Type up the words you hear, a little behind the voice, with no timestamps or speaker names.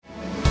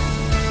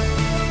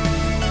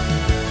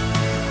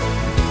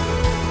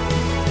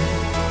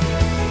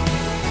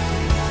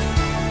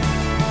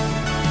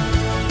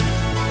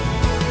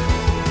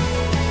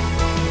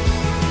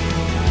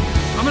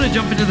to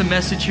jump into the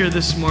message here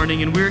this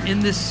morning, and we're in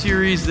this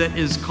series that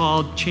is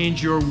called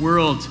Change Your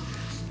World,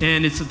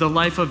 and it's the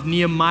life of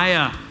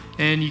Nehemiah,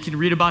 and you can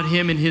read about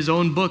him in his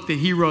own book that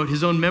he wrote,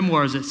 his own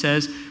memoirs, it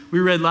says. We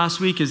read last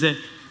week is that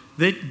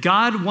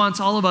God wants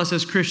all of us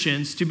as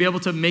Christians to be able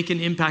to make an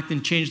impact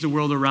and change the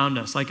world around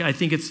us. Like, I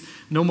think it's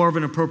no more of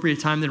an appropriate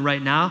time than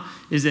right now,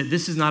 is that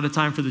this is not a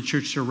time for the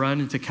church to run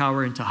and to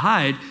cower and to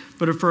hide,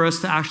 but for us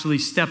to actually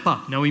step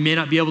up. Now, we may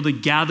not be able to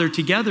gather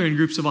together in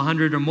groups of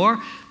 100 or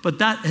more, but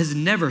that has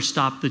never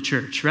stopped the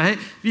church, right?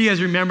 If you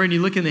guys remember and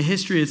you look in the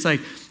history, it's like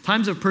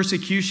times of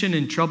persecution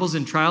and troubles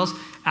and trials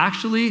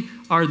actually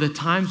are the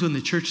times when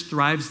the church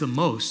thrives the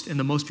most and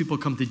the most people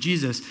come to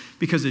Jesus,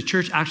 because the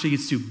church actually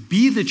gets to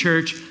be the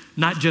church,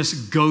 not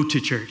just go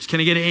to church. Can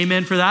I get an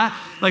amen for that?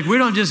 Like, we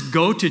don't just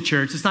go to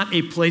church. It's not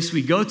a place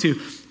we go to.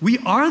 We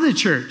are the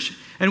church,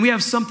 and we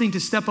have something to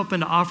step up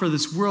and to offer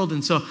this world.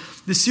 And so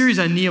this series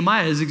on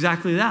Nehemiah is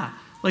exactly that.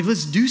 Like,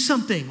 let's do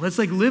something. Let's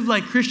live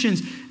like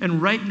Christians.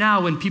 And right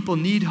now, when people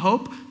need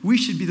hope, we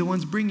should be the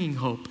ones bringing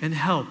hope and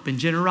help and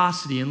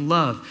generosity and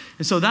love.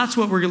 And so that's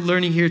what we're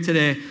learning here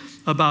today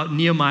about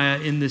Nehemiah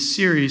in this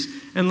series.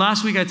 And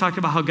last week I talked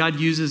about how God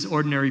uses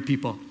ordinary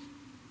people.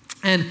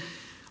 And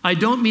I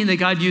don't mean that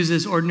God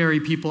uses ordinary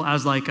people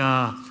as like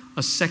a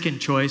second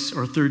choice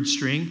or third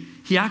string.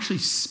 He actually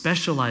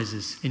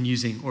specializes in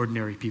using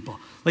ordinary people.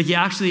 Like, he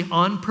actually,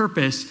 on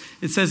purpose,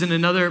 it says in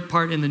another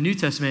part in the New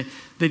Testament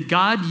that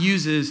God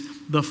uses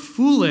the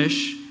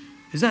foolish.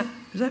 Is that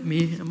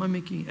me? Am I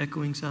making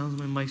echoing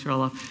sounds? My mics are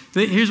all off.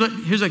 Here's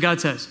what God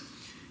says.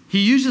 He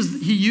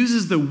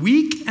uses the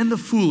weak and the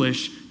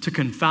foolish to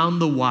confound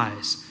the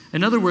wise.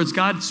 In other words,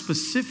 God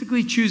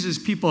specifically chooses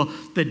people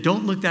that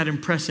don't look that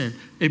impressive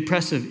in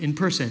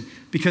person,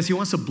 because he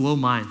wants to blow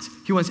minds.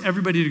 He wants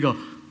everybody to go,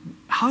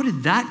 how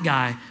did that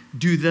guy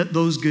do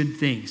those good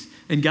things?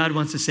 And God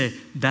wants to say,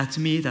 that's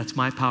me, that's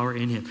my power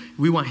in him.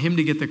 We want him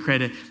to get the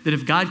credit that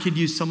if God could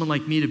use someone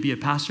like me to be a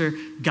pastor,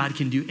 God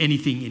can do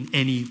anything in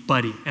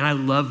anybody. And I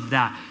love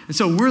that. And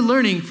so we're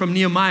learning from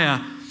Nehemiah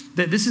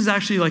that this is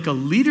actually like a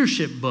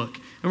leadership book.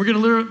 And we're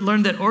going to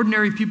learn that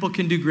ordinary people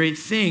can do great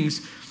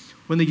things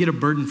when they get a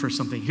burden for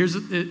something. Here's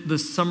the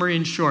summary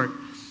in short,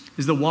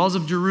 is the walls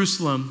of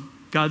Jerusalem,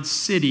 God's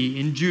city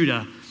in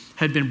Judah,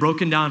 had been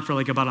broken down for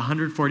like about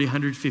 140,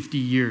 150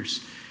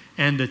 years.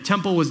 And the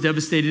temple was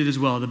devastated as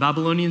well. The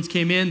Babylonians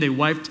came in, they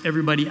wiped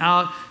everybody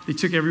out, they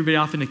took everybody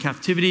off into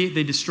captivity,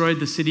 they destroyed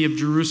the city of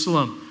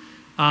Jerusalem.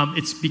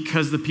 It's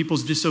because the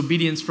people's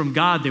disobedience from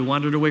God, they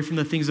wandered away from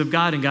the things of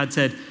God, and God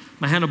said,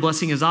 my hand of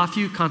blessing is off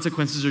you,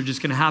 consequences are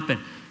just going to happen.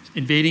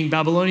 Invading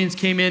Babylonians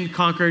came in,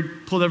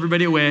 conquered, pulled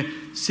everybody away,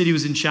 city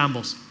was in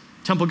shambles.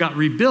 Temple got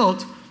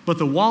rebuilt, but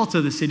the wall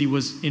to the city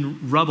was in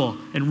rubble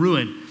and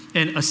ruin.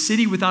 And a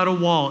city without a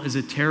wall is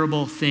a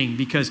terrible thing,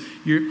 because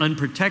you're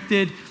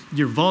unprotected,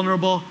 you're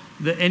vulnerable,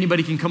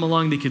 anybody can come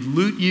along, they could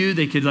loot you,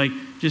 they could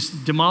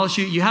just demolish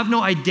you. You have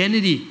no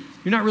identity.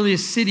 You're not really a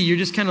city, you're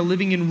just kind of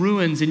living in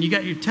ruins, and you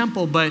got your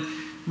temple, but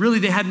really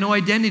they had no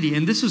identity.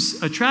 And this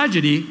was a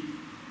tragedy,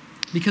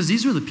 because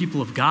these were the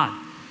people of God.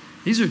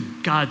 These are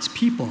God's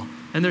people.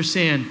 And they're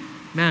saying,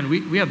 man,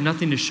 we have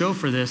nothing to show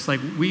for this. Like,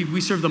 we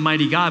serve the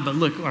mighty God, but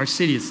look, our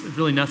city is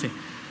really nothing.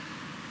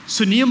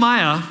 So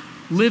Nehemiah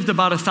lived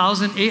about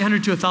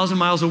 800 to 1,000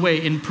 miles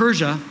away in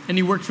Persia, and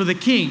he worked for the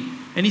king.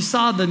 And he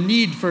saw the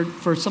need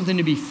for something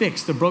to be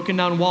fixed, the broken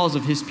down walls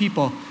of his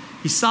people.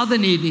 He saw the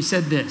need, and he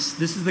said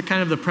this is the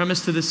kind of the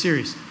premise to this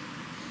series.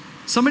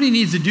 Somebody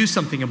needs to do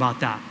something about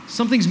that.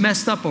 Something's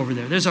messed up over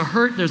there. There's a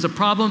hurt, there's a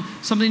problem,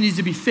 something needs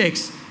to be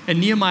fixed. And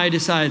Nehemiah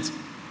decides,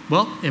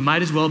 well, it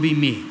might as well be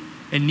me.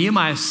 And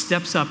Nehemiah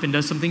steps up and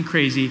does something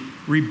crazy,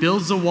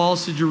 rebuilds the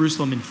walls to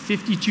Jerusalem in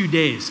 52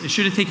 days. It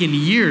should have taken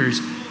years.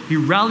 He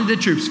rallied the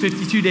troops.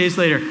 52 days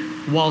later,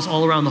 walls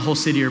all around the whole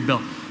city are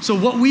built. So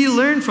what we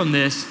learn from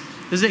this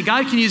is that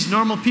God can use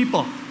normal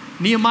people.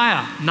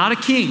 Nehemiah, not a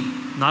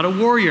king, not a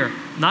warrior,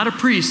 not a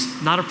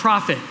priest, not a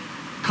prophet,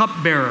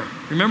 cupbearer.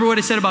 Remember what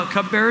I said about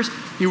cupbearers?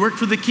 He worked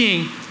for the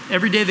king.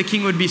 Every day the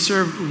king would be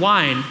served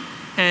wine,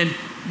 and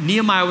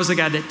Nehemiah was the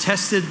guy that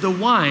tested the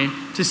wine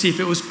to see if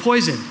it was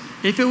poisoned.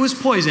 If it was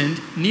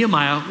poisoned,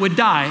 Nehemiah would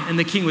die, and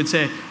the king would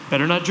say,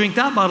 better not drink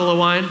that bottle of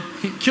wine.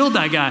 He killed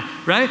that guy,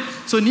 right?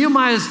 So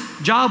Nehemiah's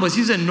job was,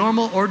 he's a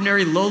normal,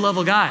 ordinary,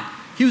 low-level guy.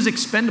 He was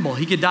expendable.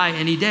 He could die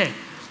any day.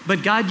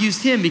 But God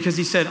used him because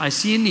he said, I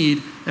see a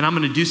need, and I'm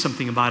going to do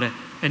something about it.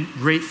 And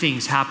great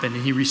things happened,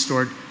 and he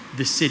restored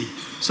the city.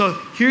 So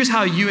here's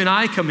how you and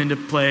I come into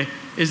play,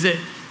 is that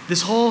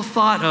this whole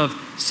thought of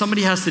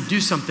somebody has to do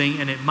something,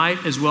 and it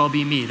might as well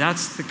be me.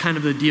 That's the kind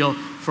of the deal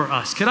for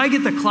us. Could I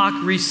get the clock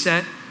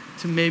reset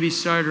to maybe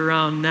start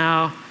around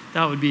now?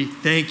 That would be,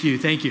 thank you.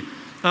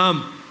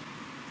 And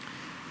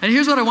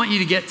here's what I want you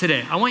to get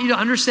today. I want you to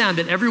understand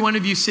that every one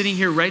of you sitting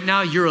here right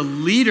now, you're a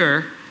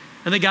leader,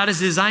 and that God has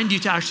designed you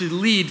to actually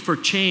lead for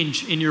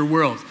change in your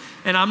world.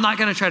 And I'm not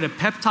going to try to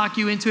pep talk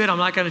you into it. I'm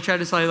not going to try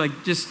to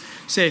just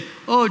say,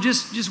 oh,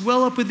 just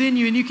well up within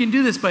you and you can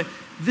do this. But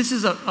this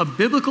is a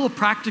biblical,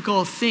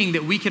 practical thing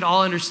that we could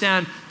all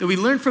understand, that we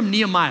learned from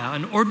Nehemiah,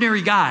 an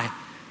ordinary guy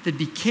that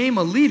became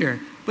a leader,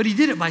 but he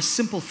did it by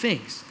simple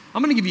things.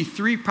 I'm going to give you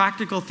 3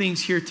 practical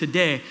things here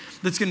today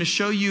that's going to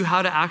show you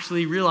how to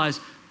actually realize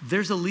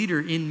there's a leader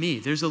in me.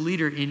 There's a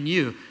leader in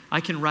you.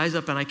 I can rise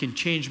up and I can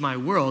change my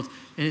world.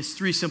 And it's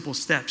 3 simple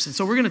steps. And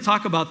so we're going to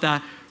talk about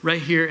that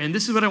right here. And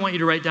this is what I want you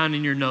to write down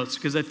in your notes,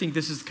 because I think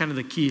this is kind of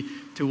the key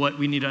to what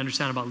we need to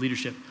understand about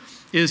leadership.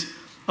 Is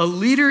a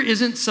leader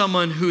isn't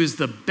someone who is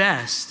the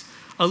best.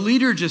 A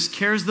leader just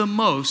cares the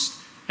most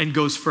and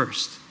goes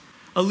first.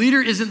 A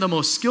leader isn't the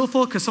most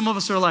skillful, because some of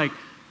us are like,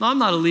 no, I'm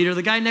not a leader.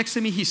 The guy next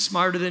to me, he's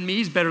smarter than me.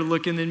 He's better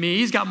looking than me.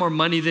 He's got more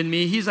money than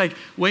me. He's like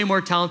way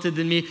more talented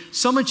than me.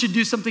 Someone should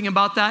do something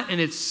about that, and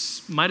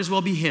it's might as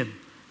well be him.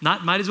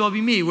 Not might as well be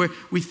me.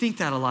 We think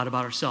that a lot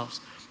about ourselves.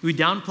 We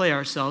downplay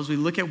ourselves. We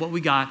look at what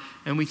we got,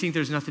 and we think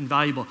there's nothing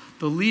valuable.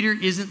 The leader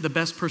isn't the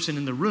best person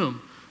in the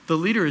room. The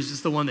leader is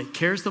just the one that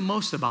cares the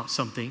most about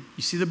something.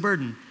 You see the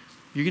burden.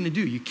 You're going to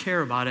do. You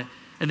care about it,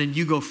 and then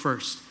you go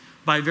first.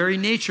 By very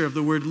nature of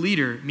the word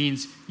leader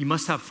means you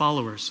must have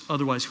followers.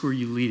 Otherwise, who are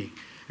you leading?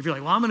 If you're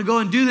like, well, I'm going to go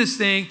and do this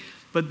thing,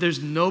 but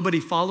there's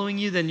nobody following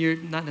you, then you're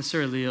not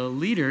necessarily a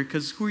leader,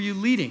 because who are you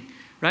leading,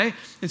 right?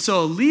 And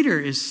so a leader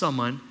is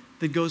someone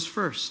that goes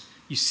first.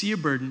 You see a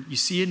burden, you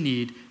see a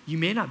need. You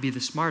may not be the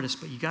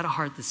smartest, but you got a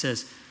heart that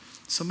says,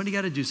 somebody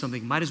got to do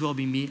something. Might as well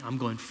be me. I'm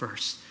going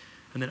first.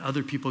 And then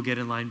other people get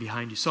in line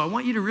behind you. So I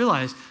want you to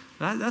realize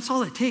that's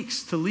all it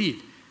takes to lead.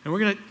 And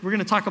we're going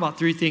to talk about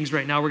 3 things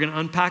right now. We're going to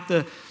unpack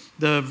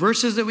the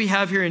verses that we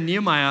have here in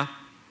Nehemiah,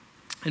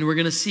 and we're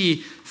going to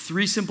see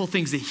 3 simple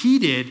things that he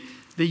did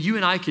that you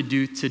and I could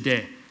do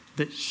today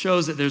that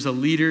shows that there's a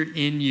leader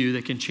in you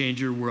that can change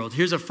your world.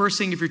 Here's the first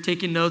thing. If you're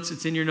taking notes,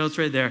 it's in your notes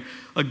right there.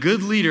 A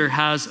good leader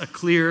has a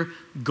clear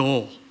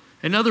goal.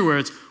 In other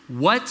words,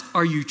 what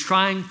are you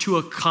trying to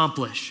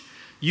accomplish?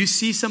 You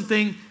see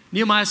something.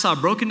 Nehemiah saw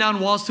broken down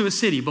walls to a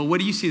city, but what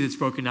do you see that's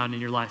broken down in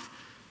your life?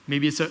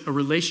 Maybe it's a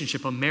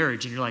relationship, a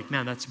marriage, and you're like,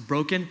 man, that's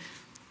broken.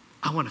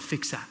 I want to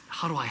fix that.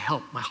 How do I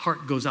help? My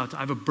heart goes out. I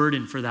have a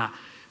burden for that.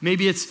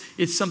 Maybe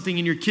it's something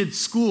in your kid's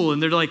school,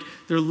 and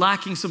they're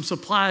lacking some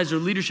supplies or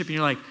leadership, and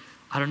you're like,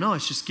 I don't know, it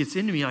just gets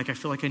into me. Like, I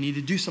feel like I need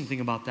to do something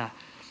about that.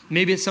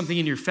 Maybe it's something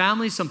in your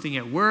family, something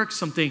at work,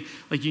 something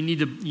like you need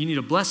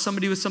to bless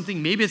somebody with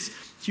something. Maybe it's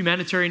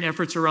humanitarian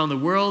efforts around the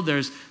world.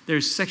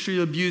 There's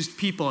sexually abused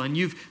people, and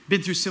you've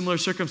been through similar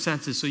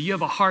circumstances. So you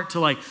have a heart to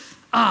like,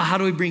 how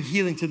do we bring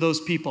healing to those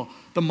people?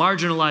 The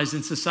marginalized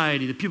in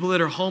society, the people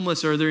that are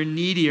homeless or they're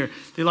needy or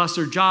they lost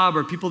their job,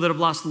 or people that have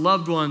lost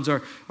loved ones,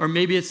 or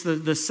maybe it's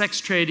the sex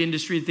trade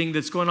industry thing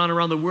that's going on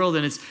around the world,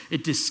 and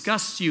it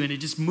disgusts you and it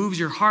just moves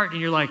your heart,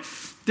 and you're like,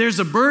 there's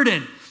a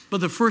burden. But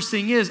the first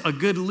thing is, a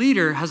good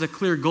leader has a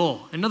clear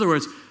goal. In other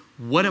words,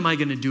 what am I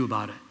going to do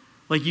about it?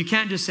 Like, you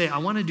can't just say, I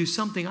want to do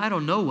something, I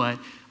don't know what.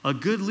 A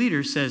good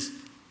leader says,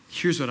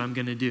 here's what I'm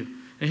going to do.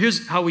 And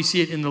here's how we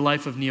see it in the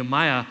life of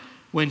Nehemiah,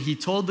 when he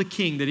told the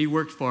king that he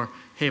worked for,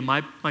 hey,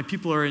 my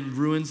people are in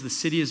ruins, the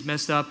city is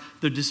messed up,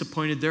 they're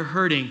disappointed, they're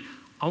hurting.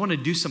 I want to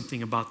do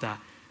something about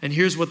that. And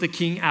here's what the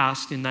king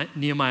asked in that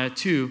Nehemiah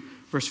 2,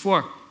 verse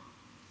 4.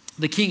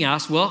 The king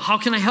asked, well, how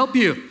can I help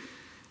you?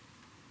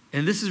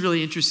 And this is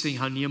really interesting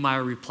how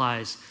Nehemiah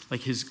replies,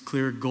 like his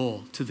clear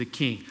goal to the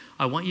king.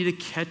 I want you to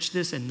catch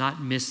this and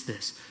not miss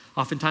this.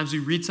 Oftentimes we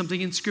read something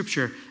in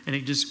scripture and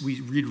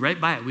we read right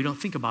by it. We don't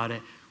think about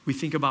it. We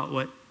think about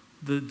what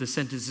the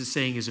sentence is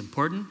saying is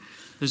important.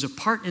 There's a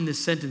part in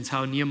this sentence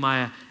how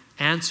Nehemiah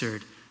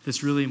answered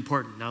that's really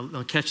important.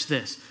 Now catch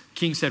this.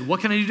 King said,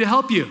 what can I do to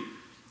help you?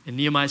 And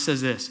Nehemiah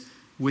says this,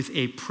 with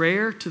a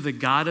prayer to the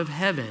God of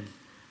heaven.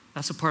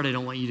 That's a part I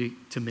don't want you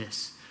to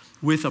miss.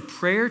 With a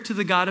prayer to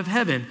the God of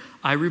heaven,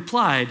 I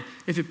replied,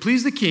 if it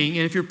please the king,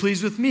 and if you're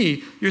pleased with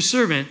me, your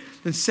servant,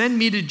 then send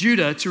me to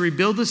Judah to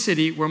rebuild the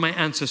city where my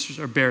ancestors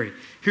are buried.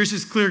 Here's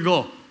his clear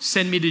goal.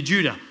 Send me to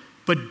Judah.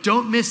 But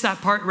don't miss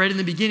that part right in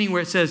the beginning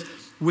where it says,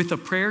 with a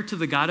prayer to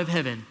the God of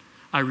heaven,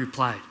 I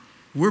replied.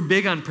 We're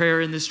big on prayer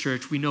in this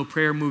church. We know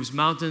prayer moves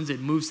mountains. It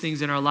moves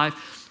things in our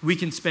life. We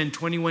can spend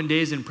 21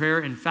 days in prayer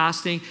and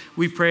fasting.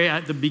 We pray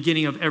at the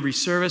beginning of every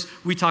service.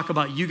 We talk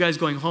about you guys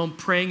going home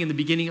praying in the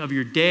beginning of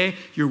your day,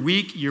 your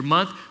week, your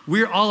month.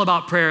 We're all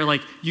about prayer.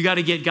 Like, you got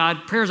to get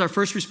God. Prayer is our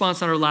first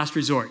response, not our last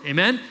resort.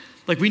 Amen?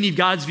 Like, we need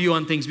God's view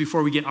on things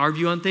before we get our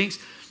view on things.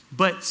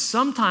 But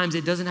sometimes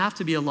it doesn't have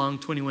to be a long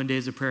 21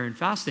 days of prayer and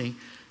fasting.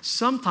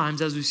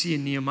 Sometimes, as we see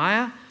in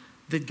Nehemiah,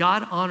 that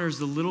God honors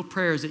the little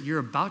prayers that you're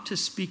about to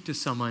speak to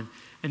someone,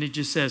 and it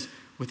just says,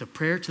 with a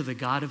prayer to the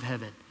God of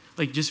heaven.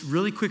 Like, just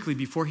really quickly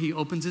before he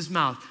opens his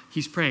mouth,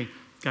 he's praying,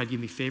 God,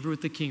 give me favor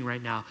with the king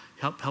right now.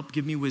 Help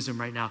give me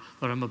wisdom right now.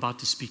 Lord, I'm about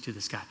to speak to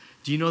this guy.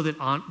 Do you know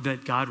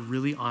that God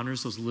really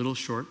honors those little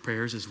short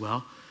prayers as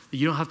well? That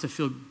you don't have to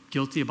feel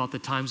guilty about the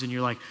times when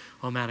you're like,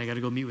 oh man, I got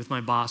to go meet with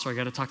my boss, or I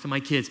got to talk to my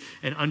kids.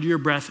 And under your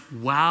breath,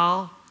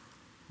 while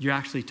you're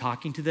actually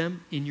talking to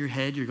them, in your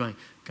head, you're going,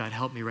 God,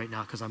 help me right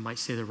now because I might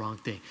say the wrong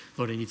thing.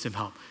 Lord, I need some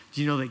help.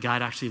 Do you know that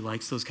God actually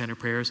likes those kind of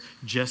prayers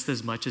just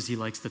as much as he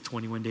likes the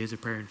 21 days of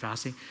prayer and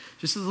fasting?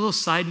 Just as a little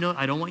side note,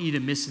 I don't want you to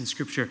miss in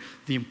scripture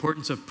the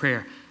importance of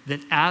prayer.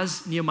 That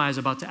as Nehemiah is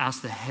about to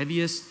ask the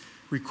heaviest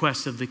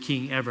request of the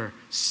king ever.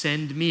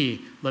 Send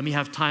me. Let me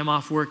have time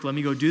off work. Let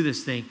me go do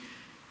this thing.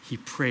 He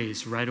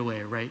prays right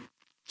away, right?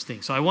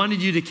 Thing. So I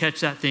wanted you to catch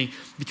that thing,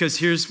 because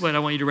here's what I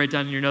want you to write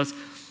down in your notes.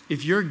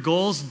 If your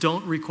goals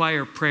don't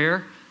require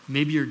prayer,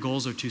 maybe your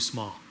goals are too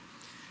small.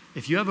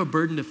 If you have a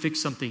burden to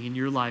fix something in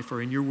your life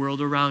or in your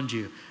world around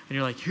you, and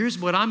you're like, here's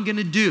what I'm going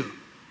to do.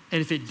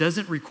 And if it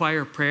doesn't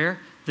require prayer,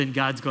 then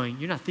God's going,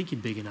 you're not thinking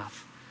big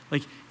enough.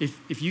 Like,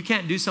 if you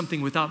can't do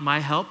something without my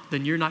help,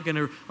 then you're not going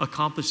to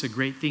accomplish the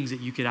great things that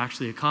you could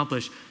actually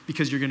accomplish,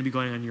 because you're going to be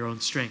going on your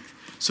own strength.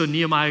 So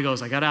Nehemiah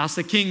goes, I got to ask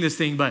the king this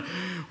thing, but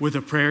with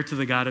a prayer to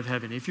the God of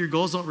heaven. If your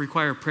goals don't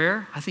require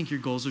prayer, I think your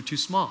goals are too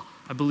small.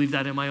 I believe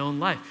that in my own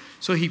life.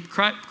 So he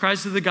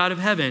cries to the God of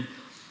heaven,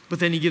 but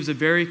then he gives a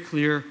very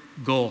clear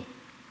goal.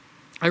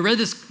 I read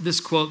this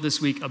quote this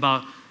week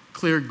about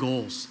clear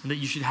goals, and that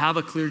you should have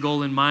a clear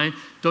goal in mind.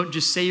 Don't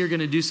just say you're going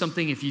to do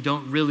something if you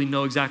don't really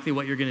know exactly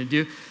what you're going to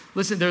do.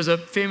 Listen, there's a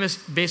famous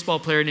baseball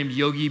player named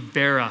Yogi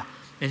Berra,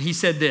 and he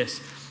said this: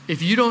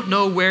 if you don't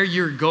know where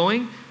you're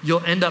going,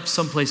 you'll end up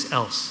someplace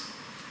else.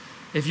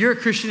 If you're a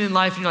Christian in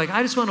life and you're like,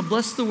 I just want to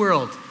bless the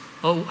world.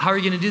 Oh, how are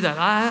you going to do that?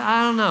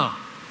 I don't know.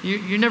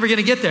 You're never going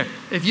to get there.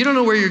 If you don't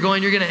know where you're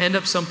going, you're going to end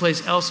up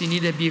someplace else. You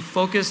need to be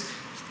focused,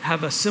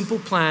 have a simple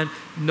plan,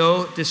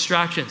 no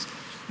distractions.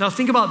 Now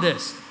think about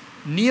this.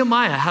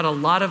 Nehemiah had a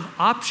lot of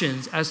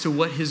options as to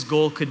what his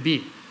goal could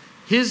be.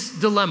 His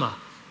dilemma: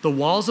 the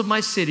walls of my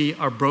city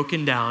are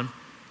broken down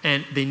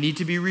and they need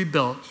to be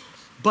rebuilt.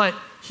 But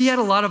he had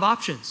a lot of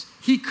options.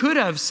 He could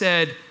have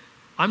said,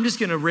 I'm just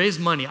going to raise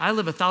money. I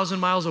live 1,000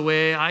 miles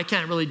away. I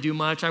can't really do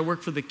much. I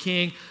work for the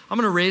king. I'm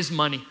going to raise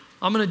money.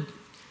 I'm going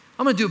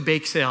to do a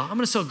bake sale. I'm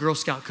going to sell Girl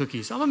Scout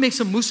cookies. I'm going to make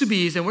some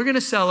musubis, and we're going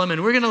to sell them,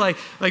 and we're going to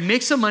like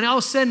make some money.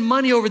 I'll send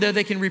money over there.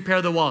 They can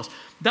repair the walls.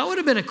 That would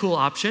have been a cool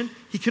option.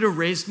 He could have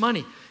raised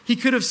money. He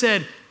could have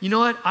said, you know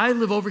what? I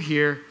live over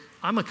here.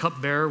 I'm a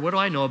cupbearer. What do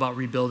I know about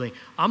rebuilding?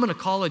 I'm going to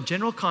call a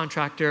general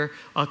contractor,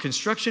 a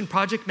construction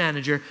project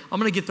manager. I'm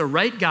going to get the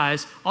right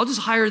guys. I'll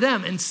just hire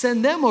them and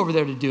send them over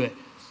there to do it.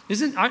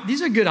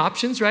 These are good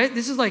options, right?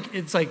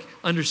 It's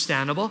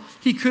understandable.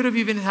 He could have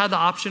even had the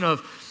option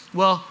of,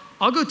 well,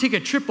 I'll go take a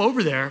trip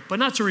over there, but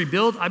not to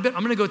rebuild. I'm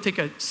going to go take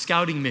a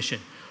scouting mission.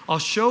 I'll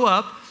show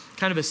up,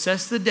 kind of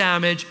assess the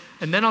damage,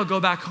 and then I'll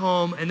go back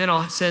home, and then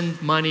I'll send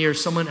money or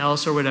someone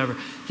else or whatever.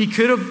 He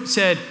could have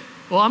said,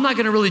 well, I'm not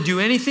going to really do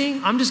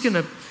anything. I'm just going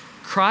to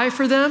cry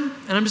for them,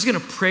 and I'm just going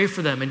to pray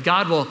for them, and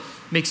God will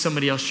make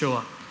somebody else show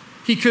up.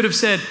 He could have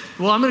said,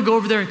 well, I'm going to go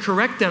over there and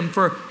correct them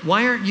for,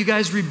 why aren't you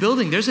guys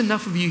rebuilding? There's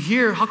enough of you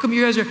here. How come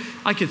you guys are?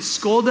 I could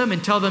scold them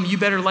and tell them, you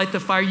better light the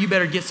fire. You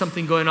better get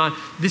something going on.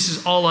 This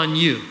is all on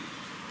you.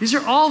 These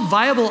are all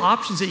viable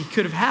options that he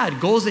could have had,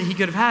 goals that he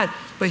could have had.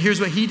 But here's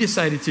what he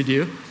decided to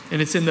do,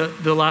 and it's in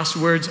the last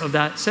words of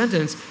that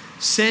sentence: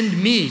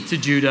 send me to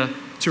Judah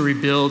to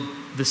rebuild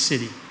the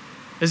city.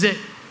 Is that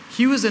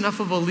he was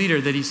enough of a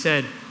leader that he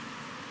said,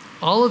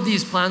 all of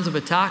these plans of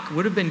attack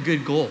would have been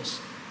good goals.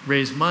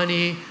 Raise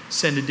money,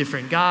 send a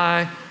different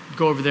guy,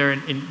 go over there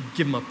and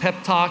give him a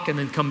pep talk, and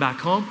then come back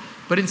home.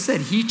 But instead,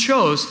 he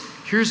chose,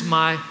 here's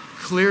my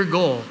clear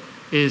goal,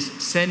 is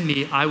send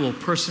me, I will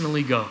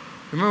personally go.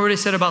 Remember what I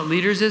said about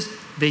leaders is,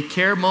 they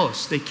care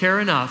most, they care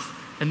enough,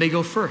 and they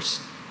go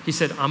first. He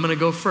said, I'm going to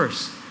go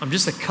first. I'm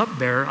just a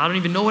cupbearer. I don't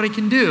even know what I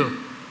can do,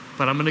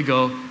 but I'm going to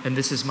go, and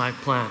this is my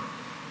plan.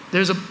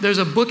 There's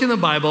a book in the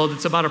Bible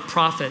that's about a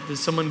prophet that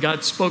someone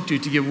God spoke to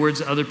give words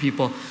to other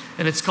people.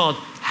 And it's called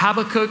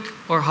Habakkuk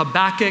or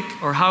Habakkuk,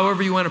 or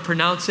however you want to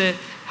pronounce it.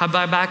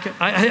 Habakkuk.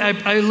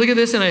 I look at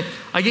this and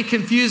I get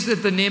confused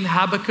at the name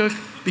Habakkuk,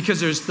 because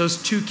there's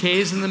those two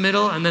K's in the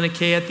middle and then a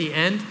K at the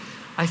end.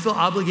 I feel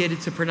obligated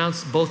to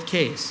pronounce both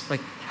K's,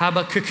 like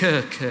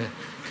Habakkuk.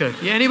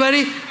 Yeah,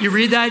 anybody? You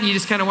read that and you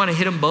just kind of want to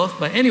hit them both.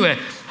 But anyway,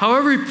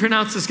 however you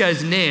pronounce this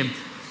guy's name,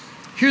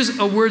 here's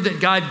a word that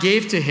God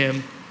gave to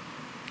him.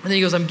 And then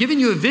he goes, I'm giving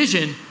you a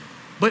vision,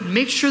 but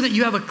make sure that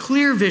you have a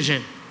clear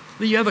vision,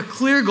 that you have a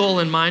clear goal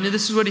in mind. And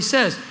this is what he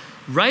says: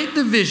 write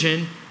the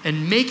vision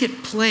and make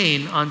it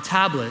plain on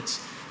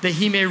tablets, that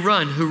he may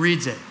run who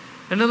reads it.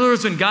 In other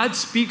words, when God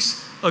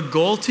speaks a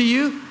goal to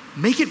you,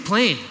 make it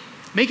plain.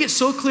 Make it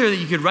so clear that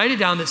you could write it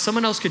down, that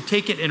someone else could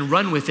take it and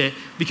run with it,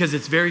 because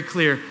it's very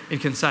clear and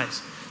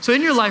concise. So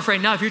in your life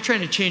right now, if you're trying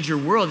to change your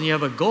world and you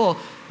have a goal,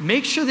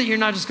 make sure that you're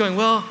not just going,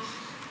 well,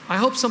 I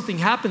hope something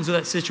happens with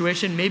that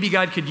situation. Maybe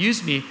God could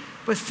use me.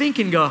 But think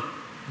and go,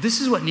 this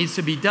is what needs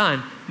to be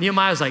done.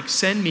 Nehemiah's like,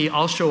 send me,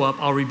 I'll show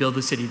up, I'll rebuild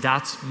the city.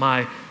 That's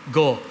my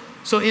goal.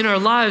 So in our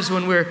lives,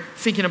 when we're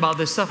thinking about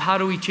this stuff, how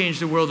do we change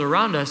the world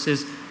around us,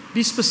 is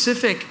be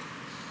specific.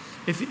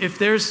 If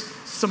there's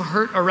some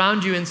hurt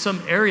around you in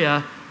some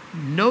area,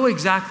 know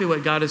exactly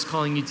what God is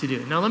calling you to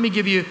do. Now let me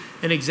give you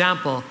an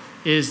example,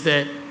 is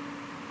that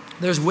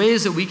there's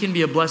ways that we can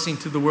be a blessing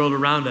to the world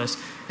around us.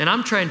 And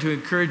I'm trying to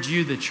encourage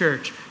you, the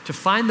church, to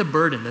find the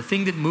burden, the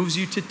thing that moves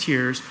you to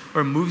tears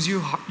or moves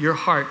your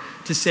heart,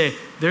 to say,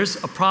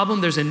 there's a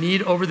problem, there's a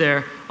need over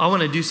there. I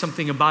want to do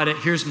something about it.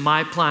 Here's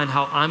my plan,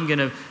 how I'm going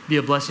to be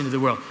a blessing to the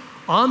world.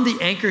 On the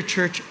Anchor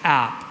Church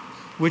app,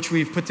 which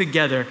we've put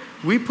together,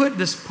 we put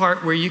this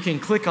part where you can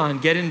click on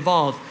Get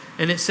Involved,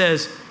 and it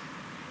says,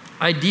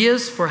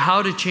 Ideas for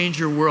how to change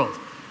your world.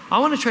 I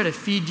want to try to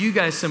feed you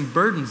guys some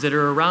burdens that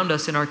are around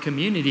us in our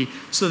community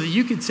so that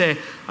you can say,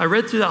 I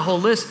read through that whole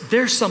list,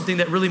 there's something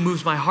that really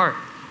moves my heart.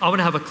 I want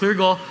to have a clear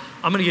goal.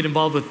 I'm going to get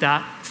involved with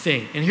that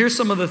thing. And here's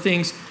some of the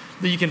things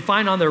that you can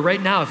find on there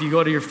right now if you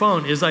go to your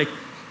phone is like,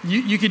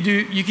 you can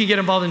get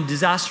involved in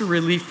disaster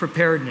relief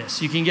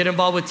preparedness. You can get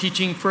involved with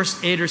teaching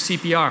first aid or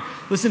CPR.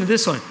 Listen to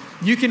this one.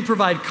 You can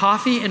provide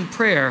coffee and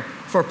prayer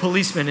for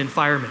policemen and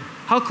firemen.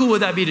 How cool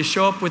would that be to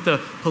show up with the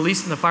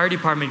police and the fire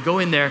department, go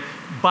in there,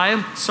 buy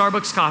them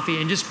Starbucks coffee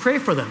and just pray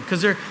for them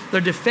because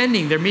they're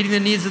defending, they're meeting the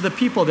needs of the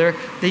people.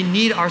 They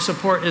need our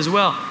support as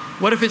well.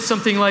 What if it's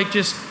something like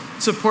just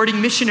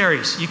supporting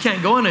missionaries? You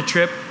can't go on a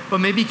trip, but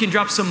maybe you can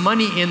drop some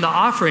money in the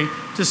offering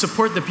to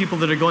support the people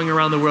that are going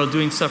around the world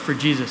doing stuff for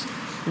Jesus.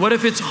 What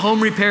if it's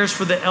home repairs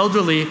for the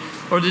elderly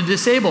or the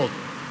disabled?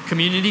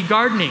 Community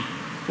gardening.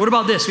 What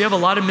about this? We have a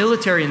lot of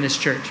military in this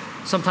church.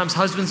 Sometimes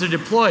husbands are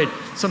deployed.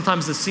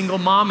 Sometimes the single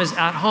mom is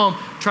at home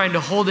trying to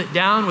hold it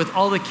down with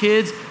all the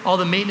kids, all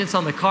the maintenance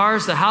on the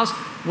cars, the house.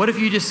 What if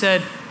you just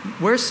said,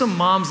 where's some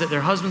moms that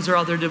their husbands are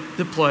out there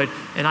deployed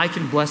and I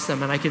can bless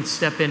them and I can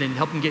step in and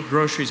help them get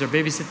groceries or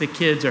babysit the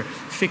kids or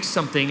fix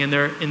something in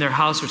their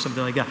house or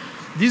something like that.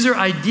 These are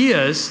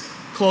ideas,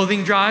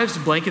 clothing drives,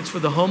 blankets for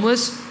the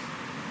homeless,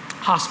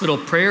 hospital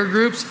prayer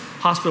groups,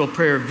 hospital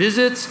prayer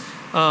visits,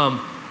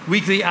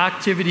 weekly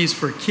activities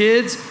for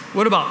kids.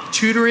 What about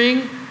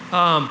tutoring?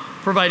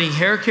 Providing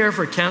hair care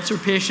for cancer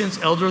patients,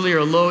 elderly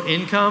or low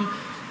income.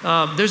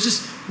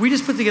 We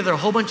just put together a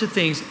whole bunch of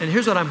things, and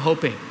here's what I'm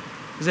hoping,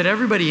 is that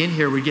everybody in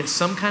here would get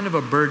some kind of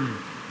a burden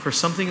for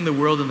something in the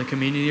world and the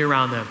community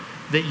around them,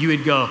 that you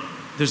would go,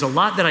 there's a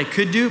lot that I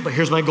could do, but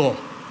here's my goal.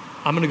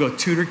 I'm gonna go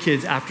tutor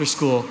kids after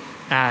school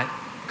at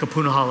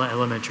Kapunahala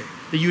Elementary.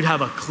 That you'd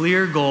have a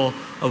clear goal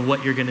of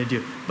what you're gonna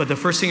do. But the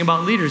first thing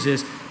about leaders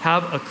is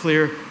have a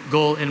clear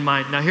goal in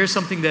mind. Now here's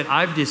something that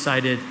I've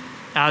decided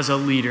as a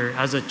leader,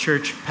 as a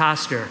church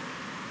pastor,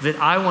 that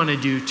I want to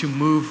do to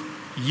move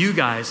you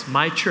guys,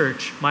 my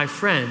church, my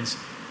friends,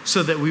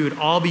 so that we would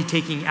all be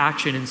taking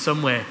action in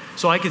some way.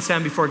 So I could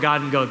stand before God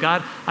and go,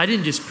 God, I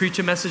didn't just preach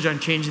a message on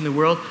changing the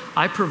world.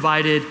 I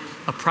provided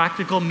a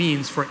practical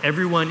means for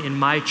everyone in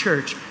my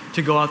church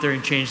to go out there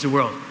and change the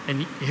world.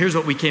 And here's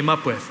what we came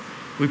up with.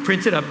 We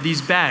printed up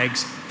these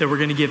bags that we're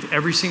going to give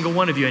every single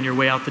one of you on your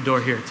way out the door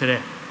here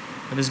today.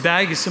 And this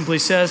bag simply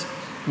says,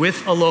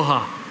 with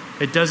aloha.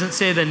 It doesn't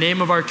say the name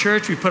of our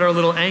church. We put our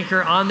little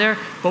anchor on there,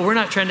 but we're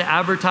not trying to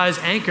advertise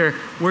Anchor.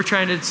 We're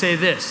trying to say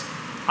this.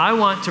 I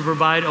want to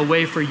provide a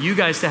way for you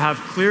guys to have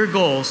clear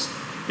goals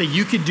that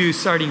you could do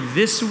starting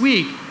this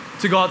week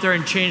to go out there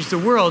and change the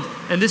world.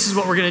 And this is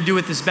what we're going to do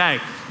with this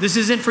bag. This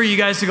isn't for you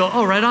guys to go,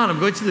 oh, right on,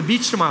 I'm going to the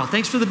beach tomorrow.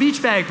 Thanks for the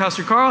beach bag,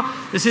 Pastor Carl.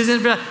 This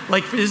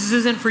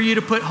isn't for you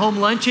to put home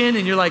lunch in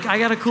and you're like, I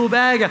got a cool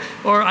bag,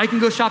 or I can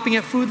go shopping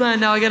at Foodland,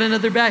 now I got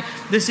another bag.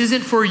 This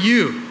isn't for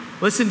you.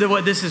 Listen to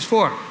what this is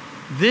for.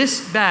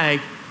 This bag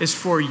is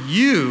for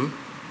you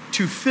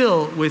to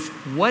fill with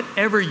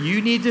whatever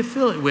you need to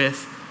fill it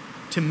with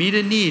to meet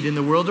a need in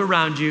the world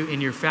around you,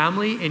 in your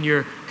family, in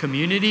your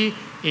community,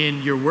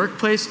 in your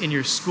workplace, in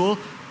your school.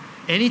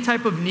 Any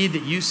type of need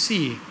that you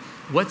see,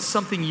 what's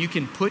something you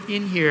can put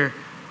in here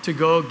to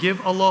go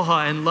give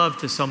aloha and love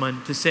to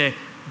someone to say,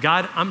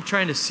 God, I'm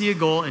trying to see a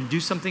goal and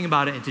do something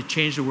about it and to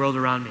change the world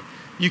around me.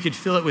 You could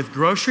fill it with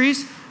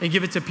groceries and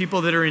give it to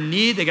people that are in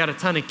need. They got a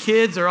ton of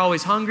kids, they're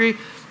always hungry.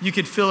 You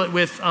could fill it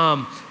with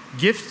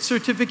gift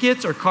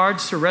certificates or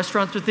cards to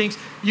restaurants or things.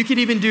 You could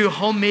even do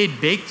homemade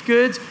baked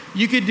goods.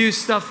 You could do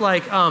stuff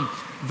like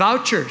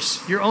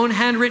vouchers, your own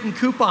handwritten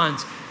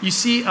coupons. You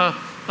see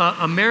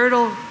a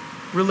marital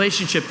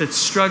relationship that's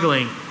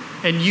struggling,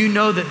 and you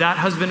know that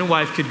husband and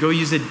wife could go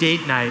use a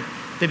date night,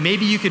 that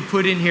maybe you could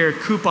put in here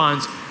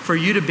coupons for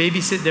you to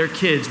babysit their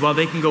kids while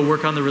they can go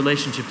work on the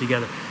relationship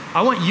together.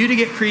 I want you to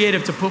get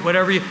creative to put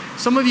whatever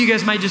some of you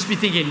guys might just be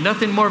thinking,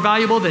 nothing more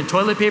valuable than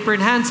toilet paper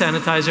and hand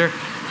sanitizer.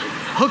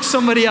 Hook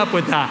somebody up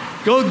with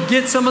that. Go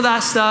get some of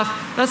that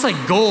stuff. That's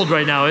like gold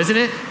right now, isn't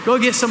it? Go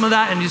get some of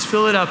that and just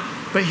fill it up.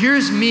 But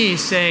here's me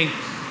saying,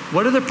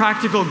 what are the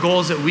practical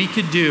goals that we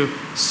could do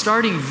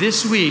starting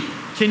this week?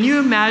 Can you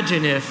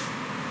imagine if,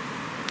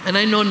 and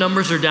I know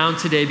numbers are down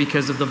today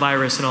because of the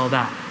virus and all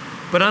that,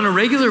 but on a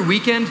regular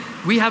weekend,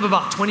 we have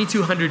about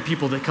 2,200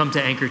 people that come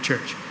to Anchor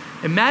Church.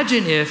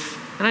 Imagine if,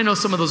 and I know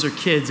some of those are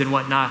kids and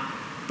whatnot,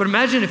 but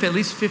imagine if at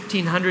least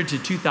 1,500 to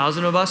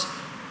 2,000 of us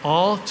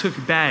all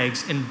took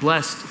bags and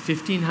blessed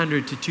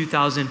 1,500 to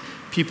 2,000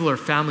 people or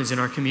families in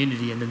our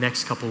community in the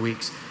next couple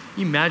weeks.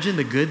 Can you imagine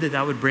the good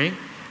that would bring?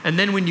 And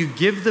then when you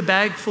give the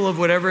bag full of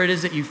whatever it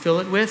is that you fill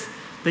it with,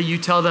 that you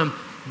tell them,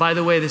 by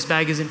the way, this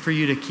bag isn't for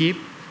you to keep.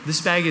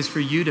 This bag is for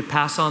you to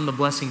pass on the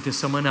blessing to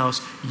someone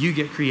else. You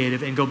get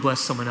creative and go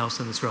bless someone else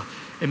in this world.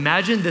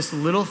 Imagine this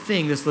little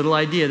thing, this little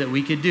idea that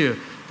we could do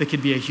that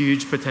could be a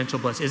huge potential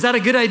blessing. Is that a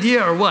good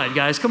idea or what,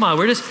 guys? Come on,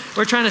 we're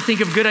trying to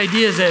think of good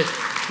ideas that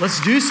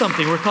let's do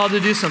something. We're called to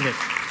do something.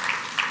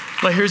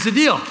 But here's the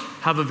deal.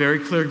 Have a very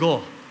clear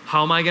goal.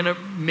 How am I going to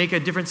make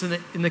a difference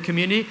in the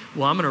community?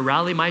 Well, I'm going to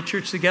rally my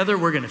church together.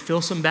 We're going to fill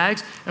some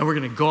bags, and we're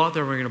going to go out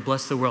there and we're going to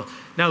bless the world.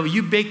 Now,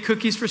 you bake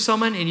cookies for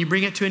someone and you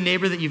bring it to a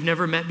neighbor that you've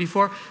never met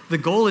before. The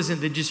goal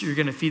isn't that just you're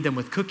going to feed them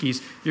with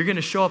cookies. You're going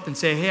to show up and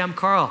say, hey, I'm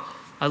Carl.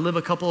 I live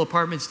a couple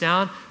apartments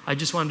down. I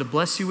just wanted to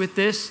bless you with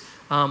this.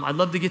 I'd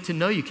love to get to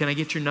know you. Can I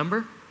get your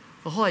number?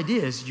 The whole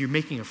idea is you're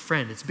making a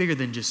friend. It's bigger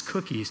than just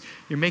cookies.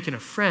 You're making a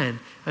friend,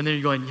 and then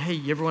you're going, hey,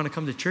 you ever want to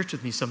come to church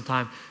with me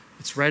sometime?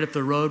 It's right up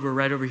the road. We're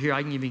right over here.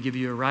 I can even give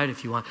you a ride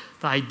if you want.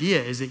 The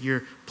idea is that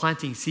you're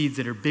planting seeds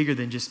that are bigger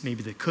than just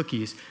maybe the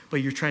cookies,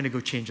 but you're trying to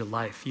go change a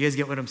life. You guys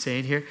get what I'm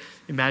saying here?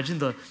 Imagine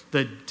the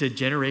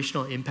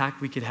generational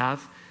impact we could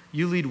have.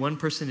 You lead one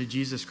person to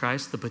Jesus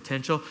Christ, the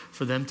potential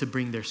for them to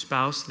bring their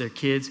spouse, their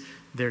kids,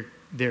 their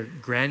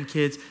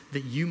grandkids,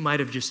 that you might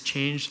have just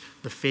changed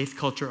the faith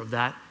culture of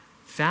that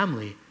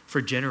family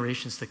for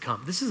generations to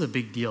come. This is a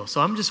big deal.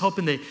 So I'm just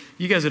hoping that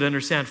you guys would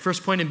understand.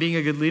 First point in being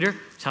a good leader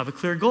is have a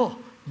clear goal.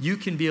 You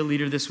can be a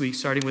leader this week,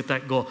 starting with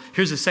that goal.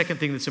 Here's the second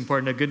thing that's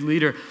important. A good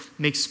leader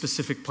makes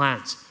specific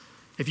plans.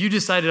 If you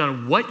decided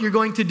on what you're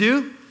going to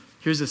do,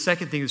 here's the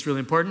second thing that's really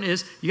important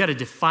is you got to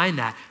define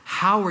that.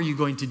 How are you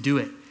going to do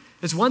it?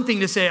 It's one thing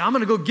to say, I'm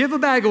going to go give a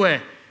bag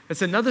away.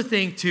 It's another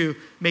thing to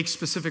make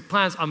specific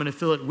plans. I'm going to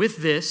fill it with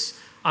this.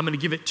 I'm going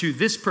to give it to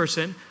this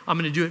person. I'm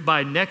going to do it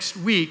by next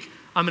week.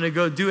 I'm going to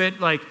go do it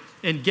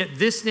and get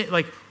this.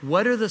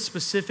 What are the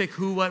specific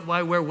who, what,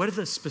 why, where? What are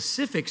the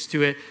specifics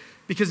to it?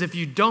 Because if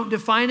you don't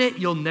define it,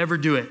 you'll never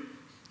do it.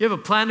 You have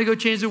a plan to go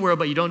change the world,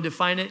 but you don't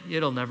define it,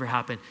 it'll never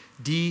happen.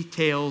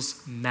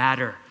 Details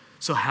matter.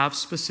 So have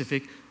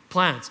specific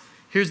plans.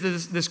 Here's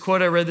this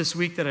quote I read this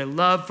week that I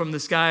love from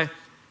this guy,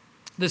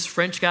 this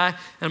French guy, and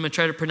I'm going to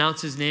try to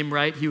pronounce his name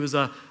right. He was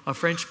a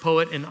French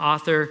poet and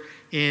author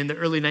in the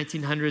early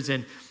 1900s,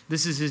 and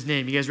this is his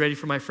name. You guys ready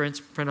for my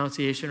French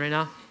pronunciation right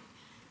now?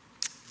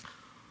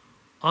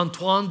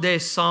 Antoine de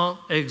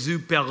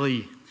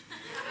Saint-Exupéry.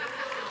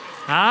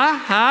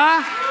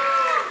 I'm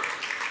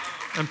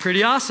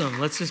pretty awesome.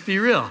 Let's just be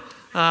real.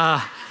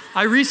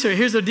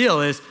 Here's the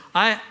deal is,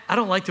 I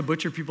don't like to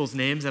butcher people's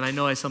names, and I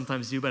know I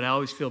sometimes do, but I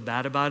always feel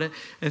bad about it.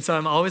 And so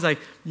I'm always like,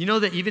 you know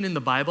that even in the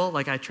Bible,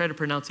 I try to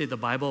pronunciate the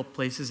Bible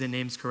places and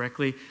names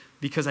correctly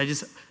because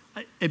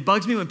it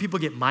bugs me when people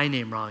get my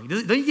name wrong.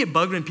 Don't you get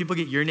bugged when people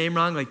get your name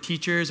wrong, like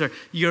teachers, or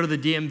you go to the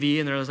DMV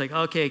and they're always like,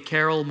 okay,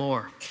 Carol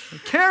Moore.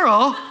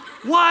 Carol?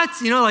 What?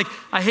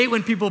 I hate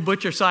when people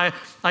butcher. So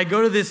I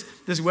go to this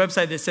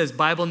website that says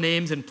Bible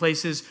names and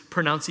places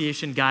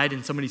pronunciation guide,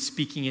 and somebody's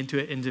speaking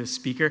into a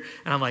speaker.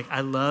 And I'm like,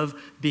 I love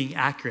being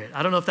accurate.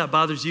 I don't know if that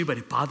bothers you, but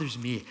it bothers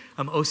me.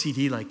 I'm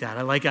OCD like that.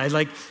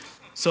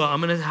 So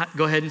I'm going to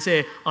go ahead and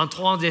say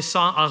Antoine de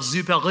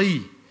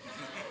Saint-Exupéry.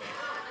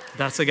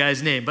 That's the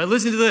guy's name. But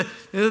listen to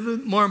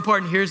the more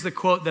important, here's the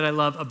quote that I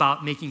love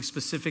about making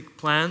specific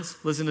plans.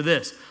 Listen to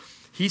this.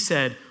 He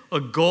said,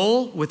 a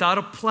goal without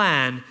a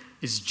plan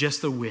is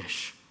just a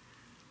wish.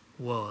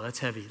 Whoa, that's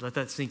heavy. Let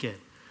that sink in.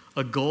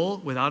 A goal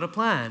without a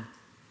plan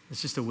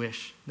is just a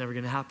wish. Never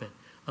going to happen.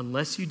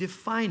 Unless you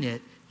define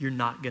it, you're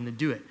not going to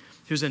do it.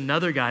 Here's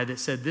another guy that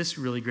said this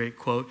really great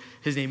quote.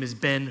 His name is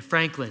Ben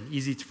Franklin.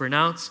 Easy to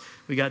pronounce.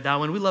 We got that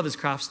one. We love his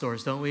craft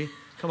stores, don't we?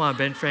 Come on,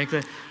 Ben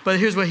Franklin. But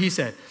here's what he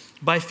said.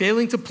 By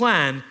failing to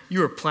plan,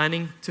 you are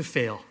planning to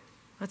fail.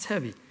 That's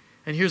heavy.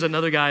 And here's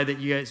another guy that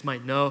you guys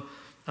might know.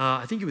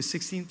 I think he was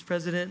 16th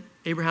president,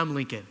 Abraham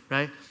Lincoln,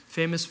 right?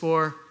 Famous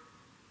for,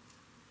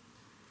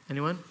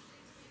 anyone?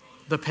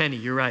 The penny,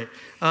 you're right.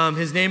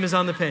 His name is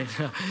on the penny.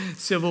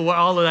 Civil War,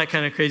 all of that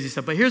kind of crazy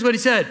stuff. But here's what he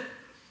said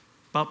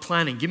about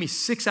planning. Give me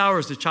 6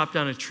 hours to chop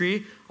down a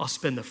tree. I'll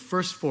spend the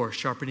first 4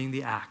 sharpening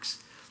the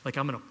axe. I'm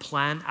going to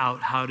plan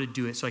out how to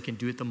do it so I can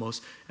do it the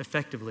most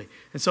effectively.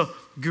 And so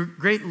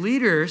great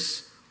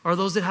leaders are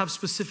those that have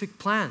specific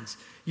plans.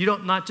 You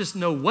don't not just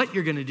know what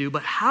you're going to do,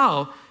 but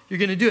how you're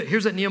going to do it.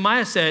 Here's what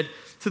Nehemiah said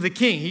to the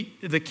king.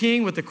 The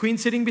king with the queen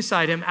sitting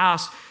beside him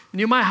asked,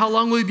 Nehemiah, how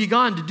long will you be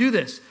gone to do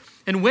this?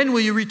 And when will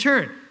you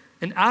return?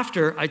 And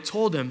after I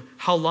told him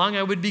how long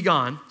I would be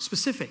gone,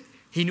 specific.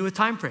 He knew a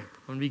time frame.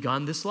 I'm going to be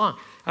gone this long.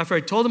 After I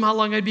told him how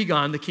long I'd be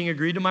gone, the king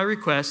agreed to my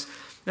request.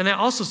 Then I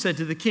also said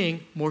to the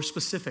king, more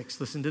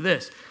specifics. Listen to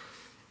this.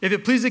 If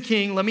it please the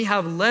king, let me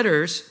have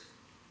letters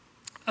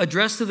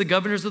addressed to the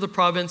governors of the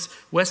province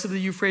west of the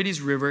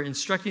Euphrates River,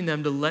 instructing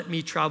them to let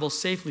me travel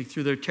safely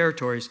through their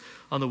territories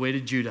on the way to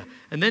Judah.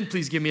 And then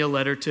please give me a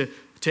letter to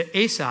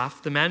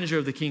Asaph, the manager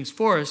of the king's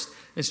forest,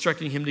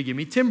 instructing him to give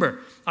me timber.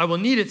 I will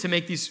need it to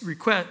make these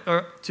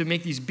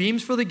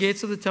beams for the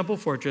gates of the temple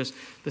fortress,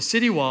 the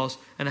city walls,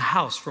 and a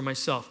house for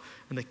myself.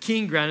 And the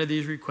king granted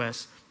these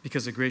requests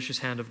because the gracious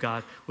hand of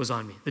God was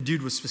on me. The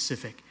dude was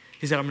specific.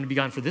 He said, I'm going to be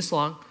gone for this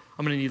long.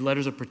 I'm going to need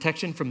letters of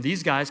protection from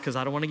these guys because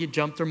I don't want to get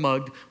jumped or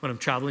mugged when I'm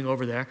traveling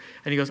over there.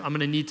 And he goes, I'm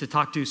going to need to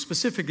talk to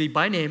specifically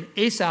by name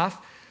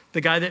Asaph,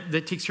 the guy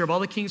that takes care of all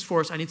the king's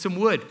forest. I need some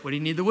wood. What do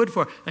you need the wood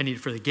for? I need it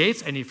for the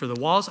gates. I need it for the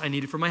walls. I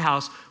need it for my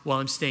house while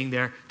I'm staying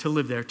there to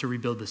live there to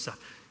rebuild this stuff.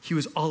 He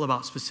was all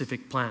about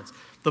specific plans.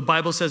 The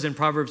Bible says in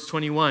Proverbs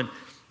 21,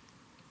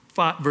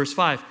 verse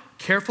 5,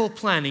 Careful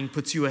planning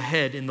puts you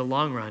ahead in the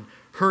long run.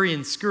 Hurry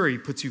and scurry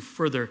puts you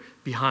further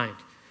behind.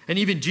 And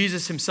even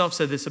Jesus himself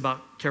said this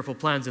about careful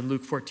plans in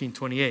Luke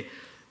 14:28.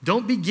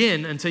 Don't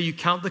begin until you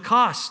count the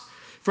cost.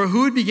 For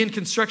who would begin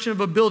construction of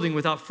a building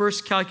without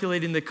first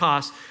calculating the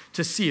cost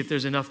to see if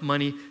there's enough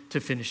money to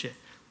finish it?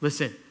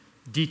 Listen,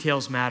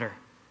 details matter.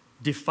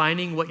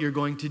 Defining what you're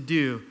going to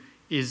do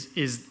is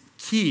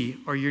key,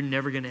 or you're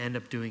never going to end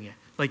up doing it.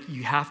 Like,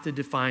 you have to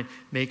define,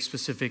 make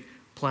specific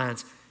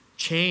plans.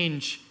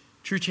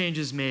 True change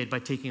is made by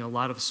taking a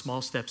lot of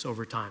small steps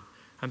over time.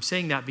 I'm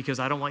saying that because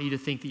I don't want you to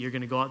think that you're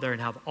going to go out there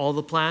and have all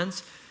the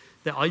plans.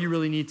 That all you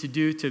really need to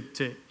do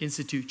to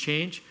institute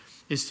change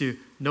is to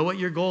know what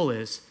your goal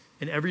is,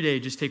 and every day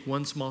just take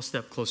one small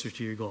step closer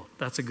to your goal.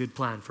 That's a good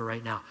plan for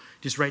right now.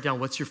 Just write down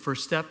what's your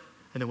first step,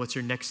 and then what's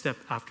your next step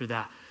after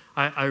that.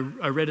 I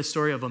read a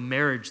story of a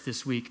marriage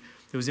this week.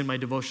 It was in my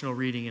devotional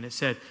reading, and it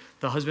said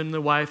the husband and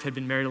the wife had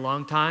been married a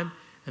long time,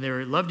 and they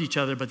loved each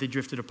other, but they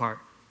drifted apart.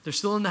 They're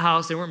still in the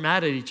house. They weren't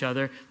mad at each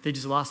other. They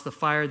just lost the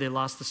fire. They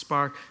lost the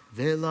spark.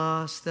 They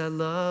lost that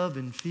love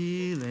and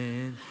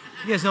feeling.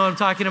 You guys know what I'm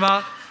talking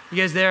about? You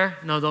guys there?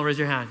 No, don't raise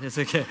your hand. It's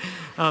okay.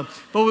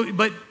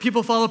 But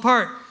people fall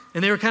apart,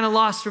 and they were kind of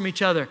lost from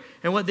each other.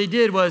 And what they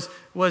did was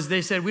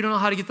they said, we don't know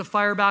how to get the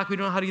fire back. We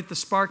don't know how to get the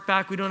spark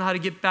back. We don't know how to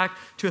get back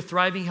to a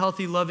thriving,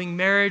 healthy, loving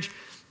marriage.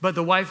 But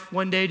the wife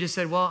one day just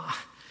said, well,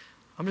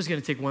 I'm just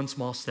going to take one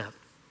small step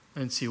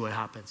and see what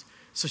happens.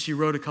 So she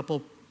wrote a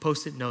couple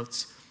Post-it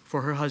notes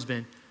for her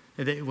husband.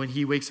 And when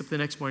he wakes up the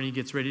next morning, he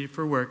gets ready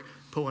for work,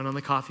 put one on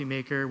the coffee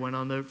maker, one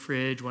on the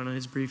fridge, one on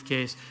his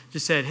briefcase.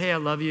 Just said, hey, I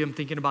love you. I'm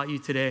thinking about you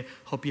today.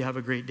 Hope you have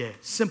a great day.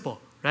 Simple,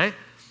 right?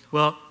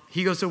 Well,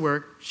 he goes to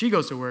work. She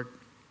goes to work.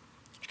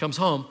 She comes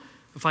home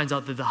and finds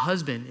out that the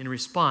husband, in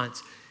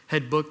response,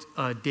 had booked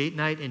a date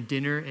night and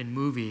dinner and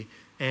movie.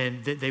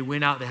 And they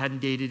went out. They hadn't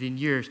dated in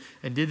years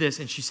and did this.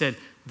 And she said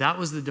that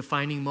was the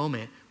defining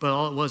moment. But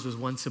all it was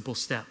one simple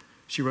step.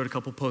 She wrote a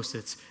couple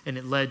Post-its, and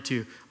it led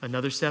to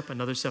another step,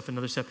 another step,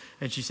 another step.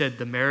 And she said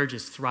the marriage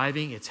is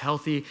thriving, it's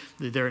healthy,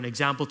 they're an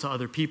example to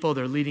other people,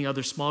 they're leading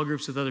other small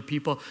groups with other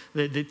people,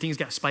 the things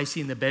got spicy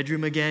in the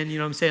bedroom again, you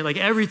know what I'm saying? Like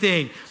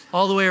everything,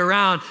 all the way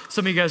around.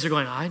 Some of you guys are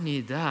going, I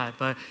need that.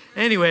 But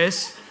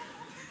anyways,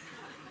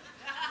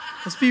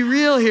 let's be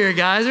real here,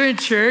 guys. We're in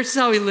church, this is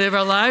how we live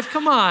our life.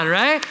 Come on,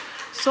 right?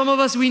 Some of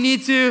us, we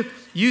need to,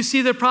 you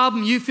see the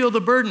problem, you feel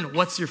the burden.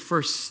 What's your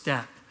first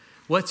step?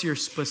 What's your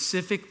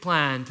specific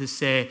plan to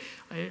say,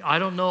 I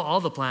don't know all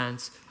the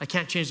plans. I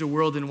can't change the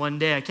world in one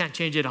day. I can't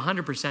change it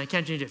 100%. I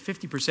can't change it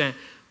 50%.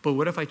 But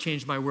what if I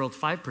change my world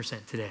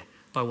 5% today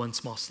by one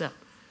small step?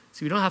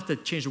 So we don't have to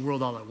change the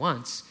world all at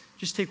once.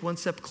 Just take one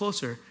step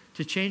closer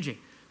to changing.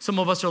 Some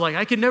of us are like,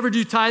 I could never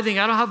do tithing.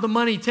 I don't have the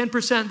money.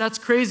 10%, that's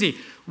crazy.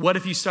 What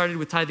if you started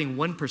with tithing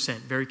 1%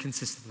 very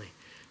consistently?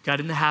 Got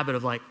in the habit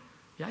of like,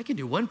 yeah, I can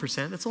do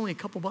 1%. That's only a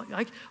couple bucks.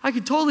 I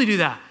could totally do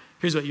that.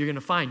 Here's what you're going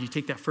to find. You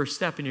take that first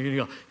step and you're going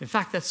to go, in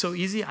fact, that's so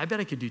easy. I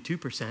bet I could do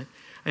 2%.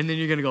 And then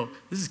you're going to go,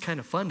 this is kind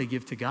of fun to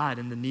give to God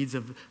and the needs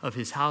of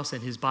his house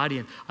and his body.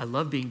 And I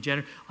love being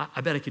generous. I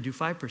bet I could do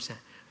 5%.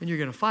 And you're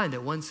going to find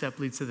that one step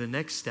leads to the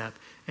next step.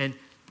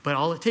 But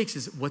all it takes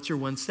is what's your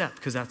one step?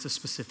 Because that's a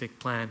specific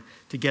plan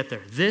to get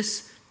there.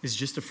 This is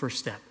just a first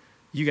step.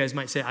 You guys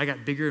might say, I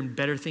got bigger and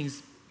better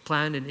things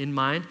planned and in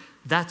mind.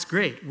 That's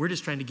great. We're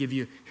just trying to give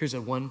you, here's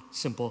a one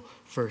simple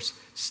first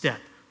step.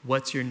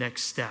 What's your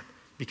next step?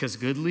 Because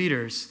good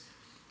leaders,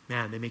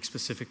 man, they make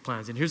specific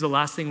plans. And here's the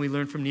last thing we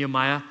learned from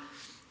Nehemiah.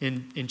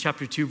 In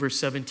chapter 2, verse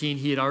 17,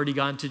 he had already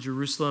gone to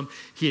Jerusalem.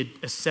 He had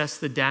assessed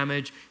the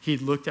damage. He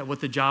had looked at what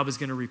the job is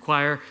going to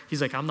require.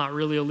 He's like, I'm not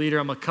really a leader.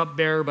 I'm a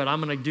cupbearer, but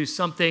I'm going to do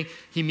something.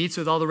 He meets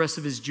with all the rest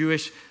of his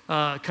Jewish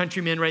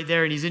countrymen right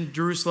there, and he's in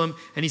Jerusalem,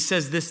 and he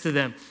says this to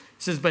them.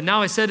 He says, but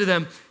now I said to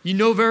them, you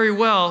know very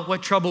well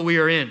what trouble we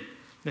are in.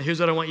 Now here's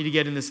what I want you to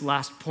get in this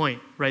last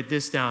point. Write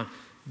this down.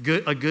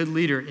 A good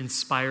leader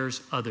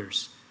inspires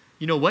others.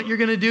 You know what you're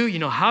going to do, you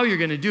know how you're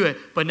going to do it,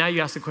 but now you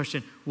ask the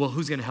question, well,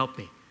 who's going to help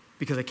me?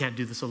 Because I can't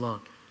do this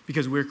alone.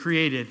 Because we're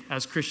created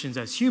as Christians,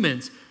 as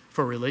humans,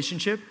 for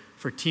relationship,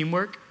 for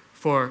teamwork,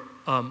 for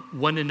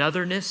one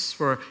anotherness,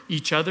 for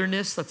each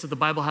otherness. That's what the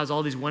Bible has,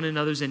 all these one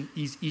another's and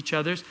each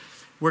others.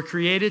 We're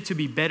created to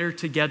be better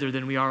together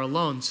than we are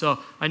alone. So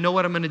I know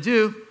what I'm going to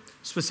do,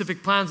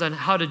 specific plans on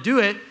how to do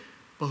it,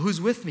 but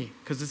who's with me?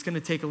 Because it's going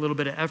to take a little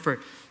bit of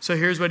effort. So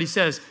here's what he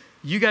says.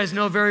 You guys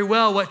know very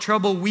well what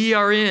trouble we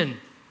are in.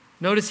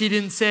 Notice he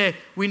didn't say,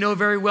 we know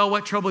very well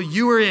what trouble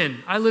you are in.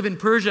 I live in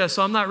Persia,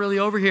 so I'm not really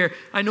over here.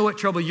 I know what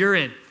trouble you're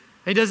in.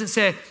 He doesn't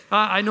say,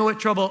 I know what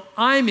trouble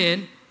I'm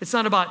in. It's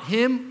not about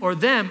him or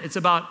them. It's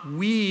about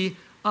we,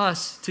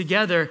 us,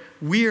 together.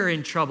 We're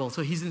in trouble.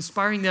 So he's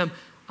inspiring them.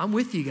 I'm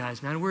with you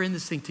guys, man. We're in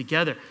this thing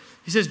together.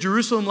 He says,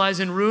 Jerusalem lies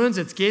in ruins.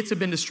 Its gates have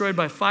been destroyed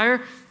by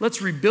fire.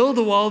 Let's rebuild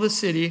the wall of the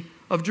city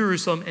of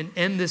Jerusalem and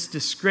end this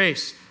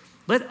disgrace.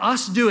 Let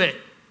us do it.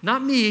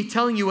 Not me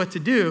telling you what to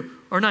do,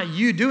 or not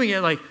you doing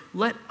it. Like,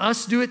 let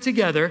us do it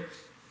together.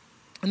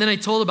 And then I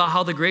told about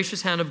how the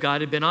gracious hand of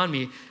God had been on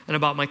me and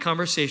about my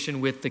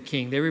conversation with the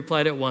king. They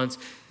replied at once,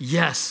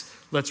 yes,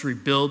 Let's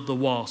rebuild the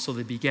wall. So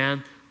they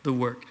began the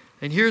work.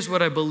 And here's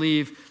what I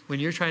believe when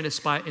you're trying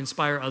to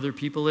inspire other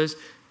people is,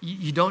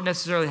 you don't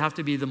necessarily have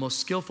to be the most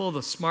skillful,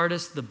 the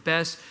smartest, the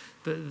best,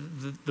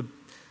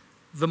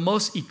 the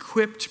most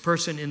equipped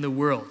person in the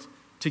world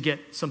to get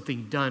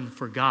something done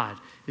for God.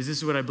 This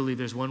is what I believe.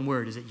 There's one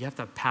word, is that you have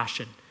to have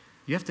passion.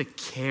 You have to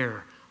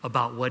care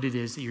about what it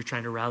is that you're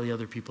trying to rally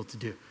other people to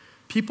do.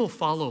 People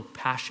follow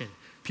passion.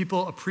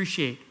 People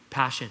appreciate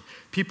passion.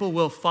 People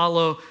will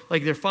follow,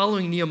 like they're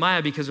following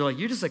Nehemiah because they're like,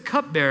 you're just a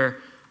cupbearer,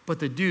 but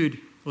the dude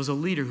was a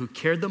leader who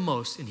cared the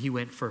most and he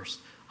went first.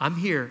 I'm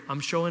here,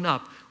 I'm showing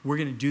up, we're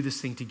gonna do this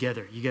thing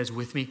together. You guys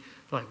with me?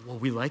 They're like, well,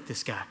 we like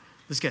this guy.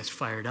 This guy's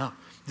fired up.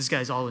 This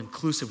guy's all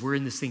inclusive. We're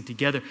in this thing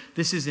together.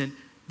 This isn't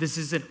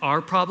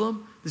our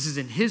problem. This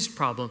isn't his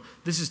problem.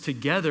 This is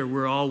together.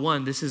 We're all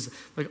one. This is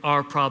like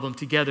our problem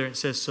together. It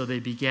says, so they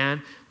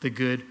began the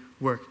good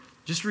work.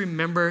 Just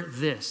remember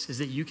this, is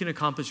that you can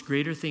accomplish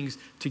greater things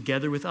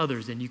together with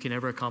others than you can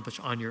ever accomplish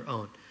on your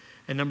own.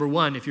 And number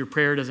one, if your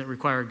prayer doesn't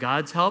require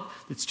God's help,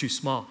 it's too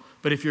small.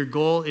 But if your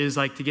goal is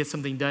like to get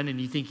something done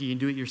and you think you can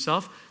do it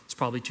yourself, it's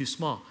probably too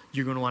small.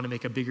 You're going to want to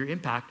make a bigger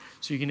impact,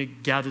 so you're going to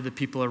gather the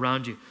people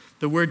around you.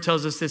 The word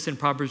tells us this in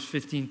Proverbs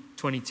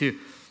 15:22.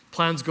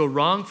 Plans go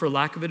wrong for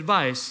lack of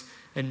advice,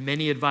 and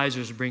many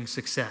advisors bring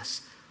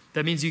success.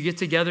 That means you get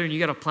together and you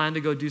got a plan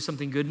to go do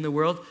something good in the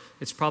world.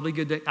 It's probably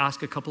good to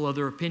ask a couple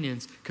other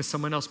opinions because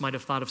someone else might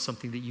have thought of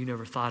something that you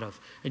never thought of,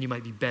 and you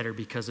might be better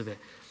because of it.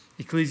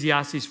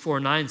 Ecclesiastes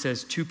 4:9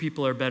 says, 2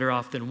 people are better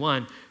off than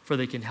one, for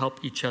they can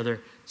help each other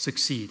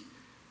succeed.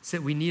 It's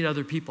that we need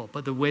other people,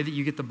 but the way that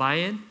you get the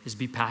buy-in is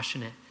be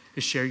passionate,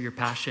 is share your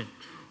passion.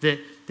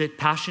 That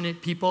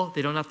passionate people,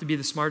 they don't have to be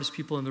the smartest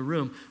people in the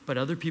room, but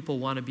other people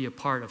want to be a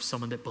part of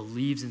someone that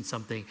believes in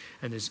something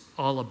and is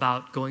all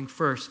about going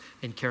first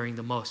and caring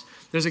the most.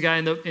 There's a guy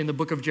in the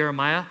book of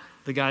Jeremiah.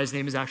 The guy's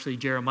name is actually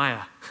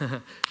Jeremiah.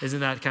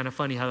 Isn't that kind of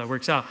funny how that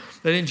works out?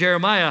 But in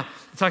Jeremiah,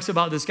 it talks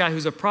about this guy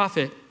who's a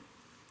prophet,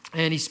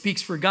 and he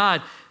speaks for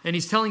God, and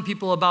he's telling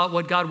people about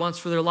what God wants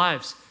for their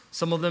lives.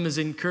 Some of them is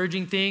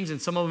encouraging things,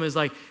 and some of them is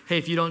like, hey,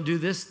 if you don't do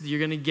this, you're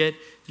gonna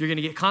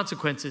get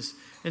consequences.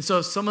 And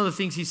so some of the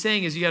things he's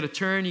saying is you got to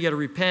turn, you got to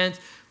repent,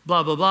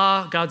 blah, blah,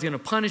 blah. God's going to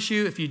punish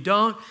you if you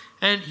don't.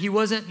 And he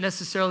wasn't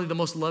necessarily the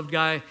most loved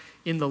guy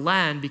in the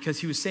land because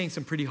he was saying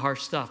some pretty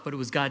harsh stuff, but it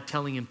was God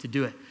telling him to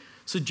do it.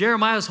 So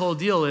Jeremiah's whole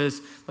deal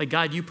is like,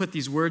 God, you put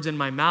these words in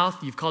my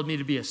mouth. You've called me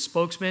to be a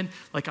spokesman.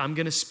 Like, I'm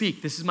going to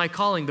speak. This is my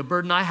calling. The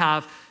burden I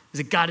have is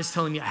that God is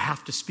telling me I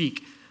have to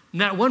speak.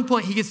 And at one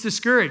point, he gets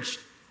discouraged.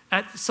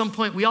 At some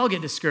point, we all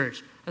get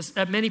discouraged.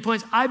 At many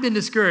points, I've been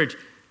discouraged.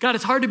 God,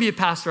 it's hard to be a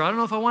pastor. I don't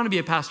know if I want to be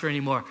a pastor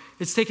anymore.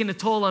 It's taken a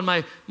toll on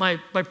my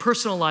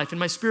personal life and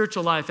my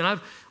spiritual life. And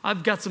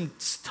I've got some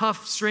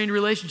tough, strained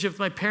relationship with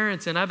my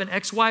parents, and I have an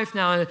ex-wife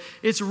now, and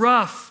it's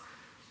rough.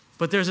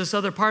 But there's this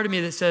other part of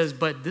me that says,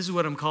 but this is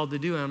what I'm called to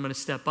do, and I'm going to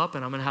step up,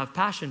 and I'm going to have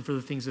passion for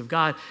the things of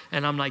God,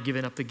 and I'm not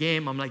giving up the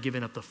game. I'm not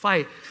giving up the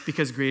fight,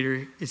 because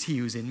greater is he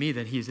who's in me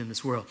than he is in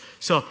this world.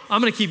 So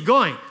I'm going to keep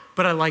going.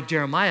 But I like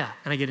Jeremiah,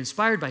 and I get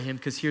inspired by him,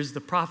 because here's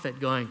the prophet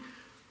going,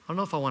 I don't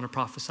know if I want to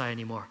prophesy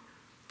anymore.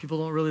 People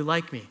don't really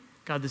like me.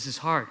 God, this is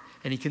hard.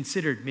 And he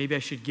considered, maybe I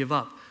should give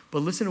up. But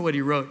listen to what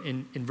he wrote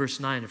in verse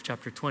 9 of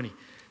chapter 20.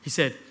 He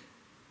said,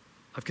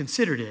 I've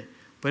considered it,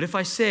 but if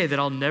I say that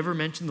I'll never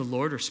mention the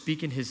Lord or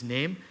speak in his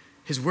name,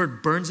 his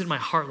word burns in my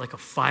heart like a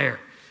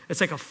fire.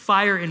 It's like a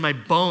fire in my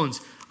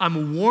bones.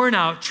 I'm worn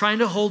out trying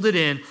to hold it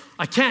in.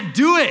 I can't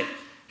do it.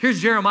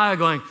 Here's Jeremiah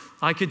going,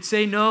 I could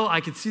say no.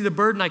 I could see the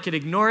burden. I could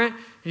ignore it. And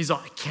he's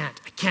all, I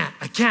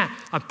can't.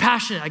 I'm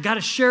passionate. I got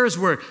to share his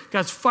word.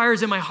 God's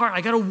fire's in my heart.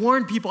 I got to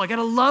warn people. I got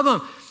to love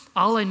them.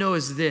 All I know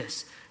is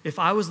this. If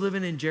I was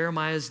living in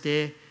Jeremiah's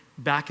day,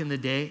 back in the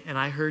day, and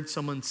I heard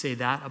someone say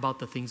that about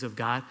the things of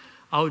God,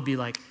 I would be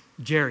like,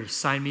 Jerry,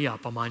 sign me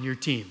up. I'm on your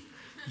team.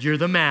 You're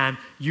the man.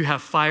 You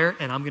have fire,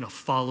 and I'm going to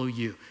follow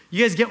you.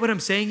 You guys get what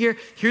I'm saying here?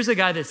 Here's a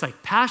guy that's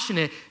like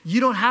passionate. You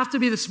don't have to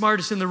be the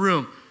smartest in the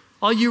room.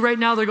 All you right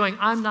now, they're going,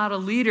 I'm not a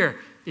leader.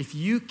 If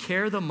you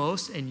care the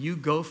most and you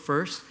go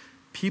first,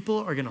 people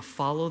are going to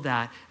follow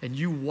that, and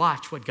you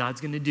watch what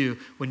God's going to do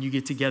when you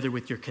get together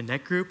with your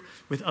Connect group,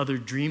 with other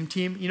Dream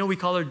Team. You know, we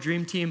call our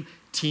Dream Team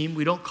team.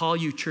 We don't call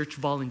you church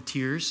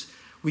volunteers.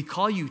 We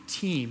call you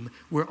team.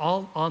 We're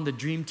all on the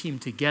Dream Team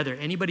together.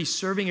 Anybody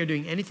serving or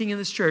doing anything in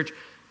this church,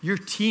 your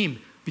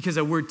team, because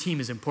that word team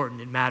is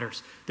important. It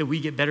matters that we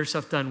get better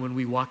stuff done when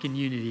we walk in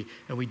unity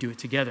and we do it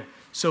together.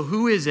 So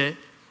who is it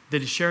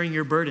that is sharing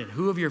your burden?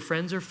 Who of your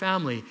friends or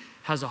family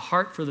has a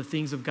heart for the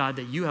things of God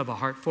that you have a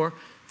heart for?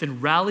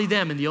 Then rally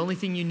them, and the only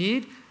thing you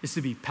need is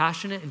to be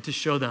passionate and to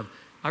show them,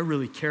 I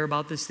really care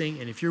about this thing,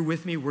 and if you're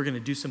with me, we're going to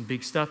do some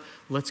big stuff.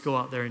 Let's go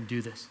out there and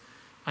do this.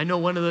 I know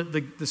one of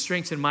the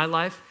strengths in my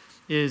life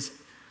is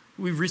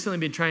we've recently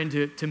been trying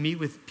to meet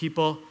with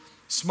people,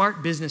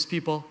 smart business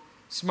people,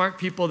 smart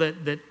people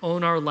that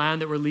own our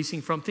land that we're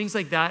leasing from, things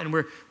like that, and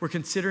we're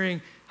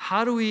considering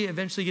how do we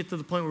eventually get to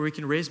the point where we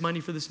can raise money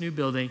for this new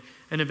building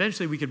and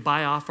eventually we could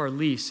buy off our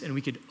lease and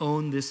we could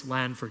own this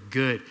land for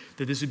good,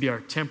 that this would be our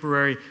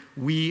temporary,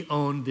 we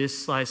own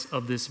this slice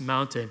of this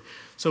mountain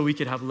so we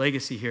could have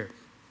legacy here.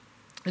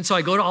 And so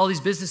I go to all these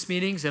business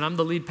meetings and I'm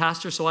the lead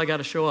pastor, so I got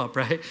to show up,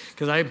 right?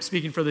 Because I'm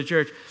speaking for the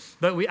church.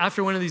 But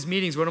after one of these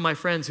meetings, one of my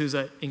friends who's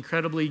an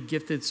incredibly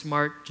gifted,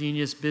 smart,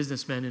 genius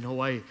businessman in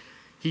Hawaii,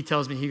 he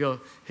tells me, he goes,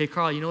 hey,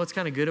 Carl, you know what's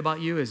kind of good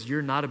about you is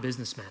you're not a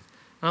businessman.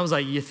 And I was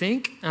like, you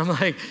think? I'm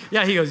like,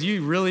 yeah. He goes,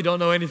 you really don't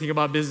know anything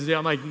about business.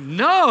 I'm like,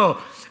 no.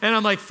 And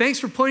I'm like, thanks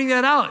for pointing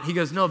that out. He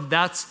goes, no,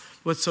 that's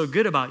what's so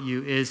good about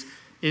you is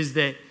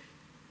that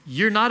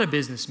you're not a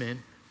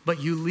businessman,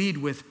 but you lead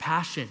with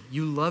passion.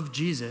 You love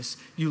Jesus.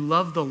 You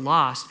love the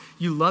lost.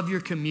 You love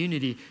your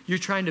community. You're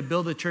trying to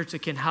build a church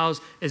that can house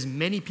as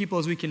many people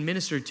as we can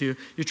minister to.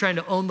 You're trying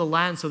to own the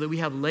land so that we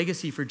have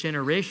legacy for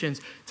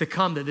generations to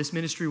come, that this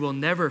ministry will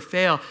never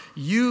fail.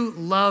 You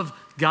love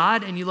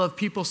God and you love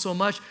people so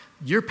much.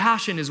 Your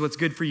passion is what's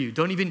good for you.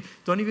 Don't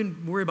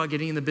even worry about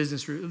getting in the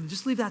business route.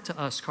 Just leave that to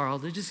us, Carl.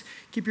 Just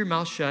keep your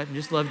mouth shut and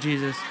just love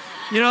Jesus.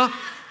 You know?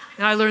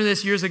 And I learned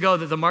this years ago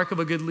that the mark of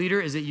a good leader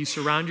is that you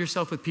surround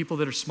yourself with people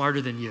that are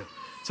smarter than you.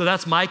 So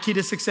that's my key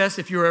to success.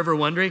 If you were ever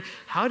wondering,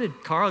 how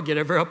did Carl get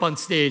ever up on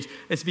stage?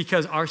 It's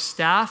because our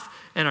staff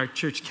and our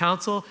church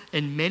council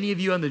and many of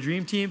you on the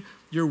dream team,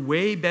 you're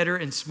way better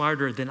and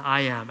smarter than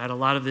I am at a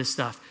lot of this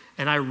stuff.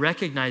 And I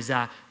recognize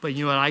that. But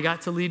you know what I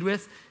got to lead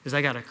with? Is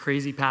I got a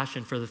crazy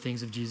passion for the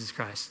things of Jesus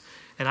Christ.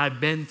 And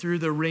I've been through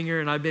the ringer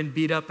and I've been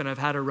beat up and I've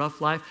had a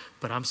rough life,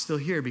 but I'm still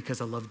here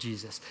because I love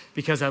Jesus,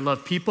 because I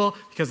love people,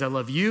 because I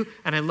love you,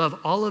 and I love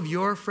all of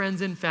your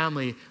friends and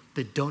family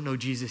that don't know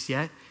Jesus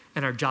yet,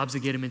 and our job's to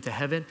get them into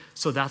heaven.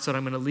 So that's what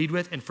I'm going to lead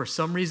with. And for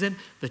some reason,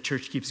 the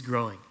church keeps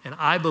growing. And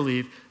I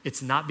believe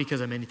it's not because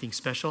I'm anything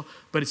special,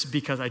 but it's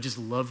because I just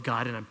love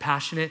God and I'm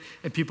passionate.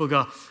 And people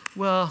go,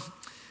 well,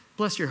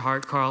 bless your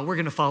heart, Carl. We're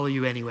going to follow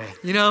you anyway.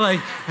 You know, like,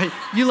 hey,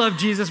 you love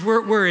Jesus.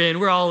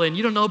 We're all in.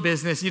 You don't know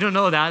business. You don't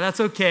know that. That's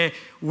okay.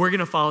 We're going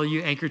to follow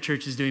you. Anchor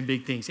Church is doing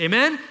big things.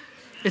 Amen?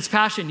 It's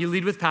passion. You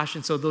lead with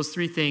passion. So those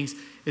three things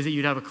is that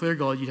you'd have a clear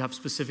goal. You'd have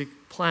specific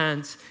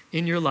plans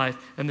in your life.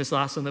 And this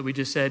last one that we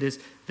just said is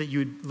that you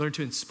would learn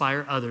to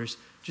inspire others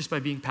just by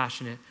being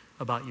passionate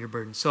about your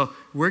burden. So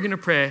we're going to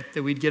pray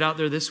that we'd get out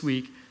there this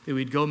week, that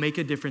we'd go make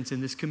a difference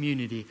in this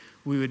community.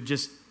 We would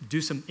just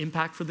do some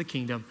impact for the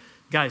kingdom.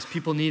 Guys,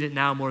 people need it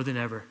now more than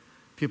ever.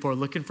 People are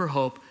looking for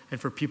hope and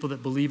for people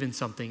that believe in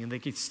something and they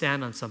can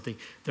stand on something.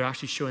 They're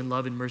actually showing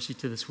love and mercy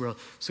to this world.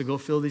 So go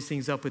fill these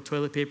things up with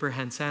toilet paper,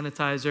 hand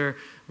sanitizer,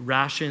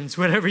 rations,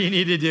 whatever you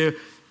need to do.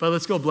 But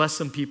let's go bless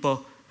some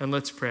people and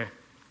let's pray.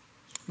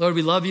 Lord,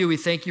 we love you. We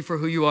thank you for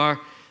who you are.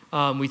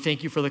 We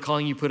thank you for the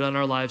calling you put on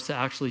our lives to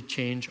actually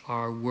change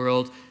our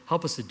world.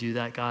 Help us to do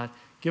that, God.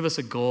 Give us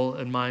a goal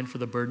in mind for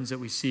the burdens that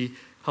we see.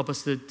 Help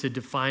us to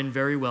define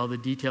very well the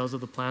details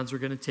of the plans we're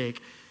going to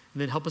take. And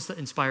then help us to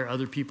inspire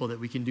other people that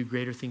we can do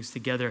greater things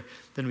together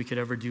than we could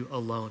ever do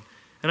alone.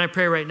 And I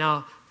pray right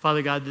now,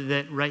 Father God,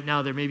 that right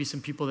now there may be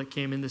some people that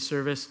came in this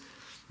service.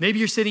 Maybe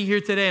you're sitting here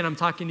today and I'm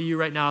talking to you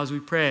right now as we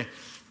pray,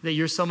 that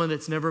you're someone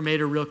that's never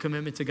made a real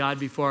commitment to God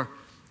before.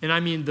 And I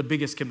mean the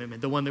biggest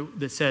commitment, the one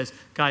that says,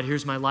 God,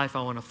 here's my life.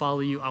 I want to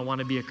follow you. I want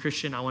to be a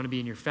Christian. I want to be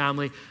in your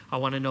family. I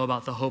want to know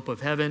about the hope of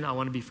heaven. I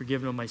want to be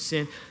forgiven of my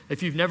sin.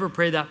 If you've never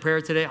prayed that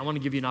prayer today, I want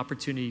to give you an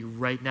opportunity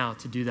right now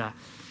to do that.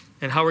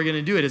 And how we're going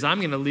to do it is I'm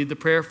going to lead the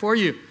prayer for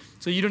you.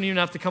 So you don't even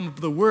have to come up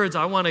with the words.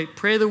 I want to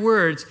pray the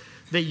words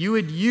that you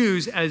would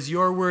use as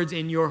your words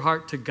in your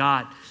heart to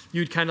God.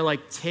 You would kind of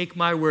like take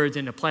my words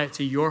and apply it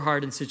to your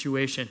heart and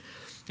situation.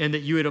 And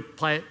that you would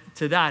apply it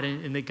to that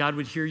and that God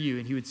would hear you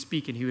and he would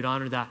speak and he would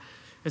honor that.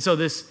 And so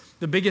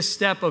the biggest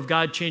step of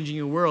God changing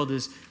your world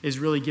is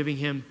really giving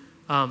him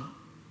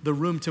the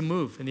room to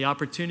move and the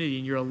opportunity,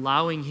 and you're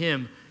allowing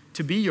him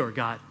to be your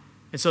God.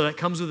 And so that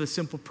comes with a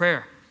simple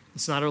prayer.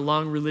 It's not a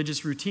long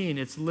religious routine.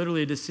 It's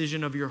literally a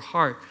decision of your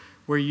heart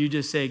where you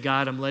just say,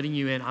 God, I'm letting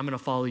you in. I'm going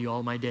to follow you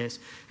all my days.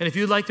 And if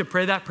you'd like to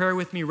pray that prayer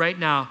with me right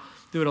now,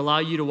 that would allow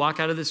you to walk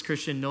out of this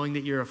Christian knowing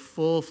that you're a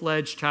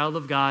full-fledged child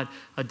of God,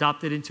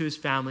 adopted into his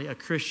family, a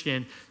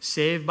Christian,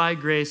 saved by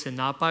grace and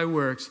not by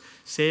works,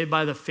 saved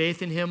by the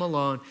faith in him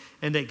alone,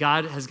 and that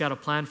God has got a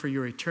plan for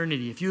your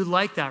eternity. If you would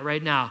like that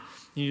right now,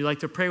 and you'd like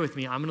to pray with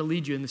me, I'm going to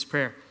lead you in this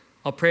prayer.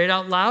 I'll pray it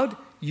out loud.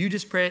 You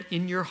just pray it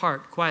in your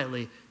heart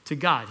quietly to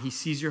God. He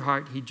sees your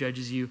heart. He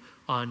judges you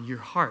on your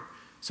heart.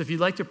 So if you'd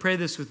like to pray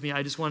this with me,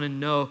 I just want to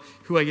know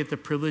who I get the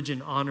privilege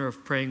and honor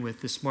of praying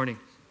with this morning.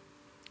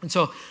 And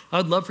so I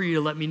would love for you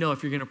to let me know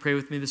if you're going to pray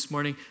with me this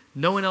morning.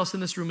 No one else in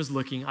this room is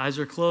looking. Eyes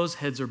are closed,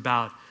 heads are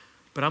bowed.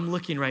 But I'm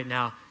looking right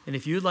now. And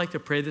if you'd like to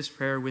pray this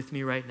prayer with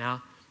me right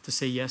now, to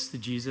say yes to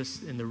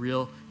Jesus in the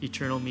real,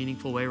 eternal,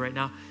 meaningful way right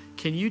now,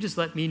 can you just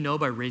let me know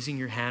by raising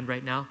your hand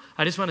right now?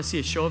 I just want to see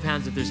a show of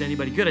hands if there's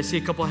anybody. Good, I see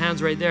a couple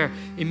hands right there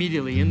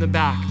immediately in the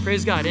back.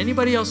 Praise God.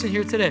 Anybody else in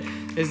here today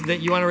is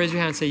that you want to raise your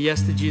hand and say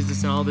yes to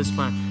Jesus and all this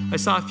plan? I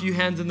saw a few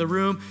hands in the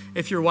room.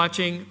 If you're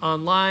watching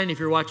online, if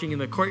you're watching in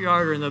the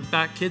courtyard or in the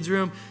back kids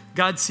room,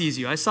 God sees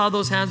you. I saw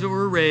those hands that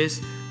were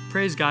raised,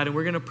 Praise God. And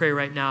we're going to pray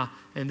right now.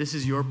 And this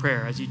is your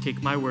prayer as you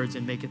take my words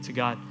and make it to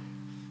God.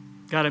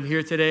 God, I'm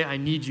here today. I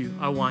need you.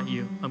 I want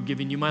you. I'm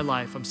giving you my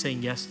life. I'm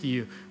saying yes to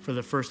you for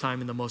the first time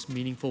in the most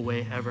meaningful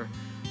way ever.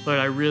 Lord,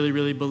 I really,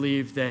 really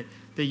believe that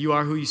you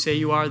are who you say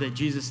you are, that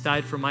Jesus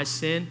died for my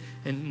sin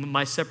and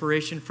my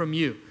separation from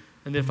you.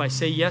 And that if I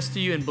say yes to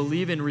you and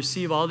believe and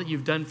receive all that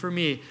you've done for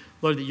me,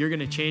 Lord, that you're going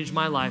to change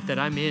my life, that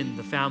I'm in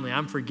the family.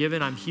 I'm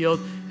forgiven, I'm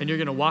healed, and you're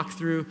going to walk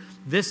through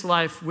this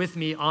life with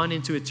me on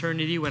into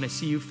eternity when I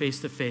see you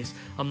face to face.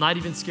 I'm not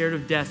even scared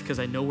of death because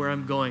I know where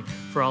I'm going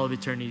for all of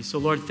eternity. So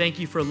Lord, thank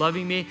you for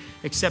loving me,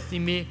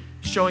 accepting me,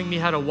 showing me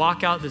how to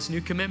walk out this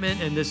new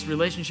commitment and this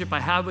relationship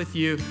I have with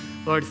you.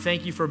 Lord,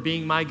 thank you for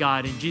being my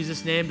God. In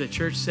Jesus' name, the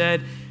church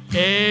said,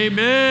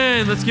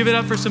 amen. Let's give it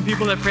up for some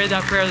people that prayed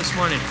that prayer this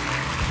morning.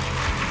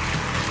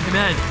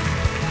 Amen.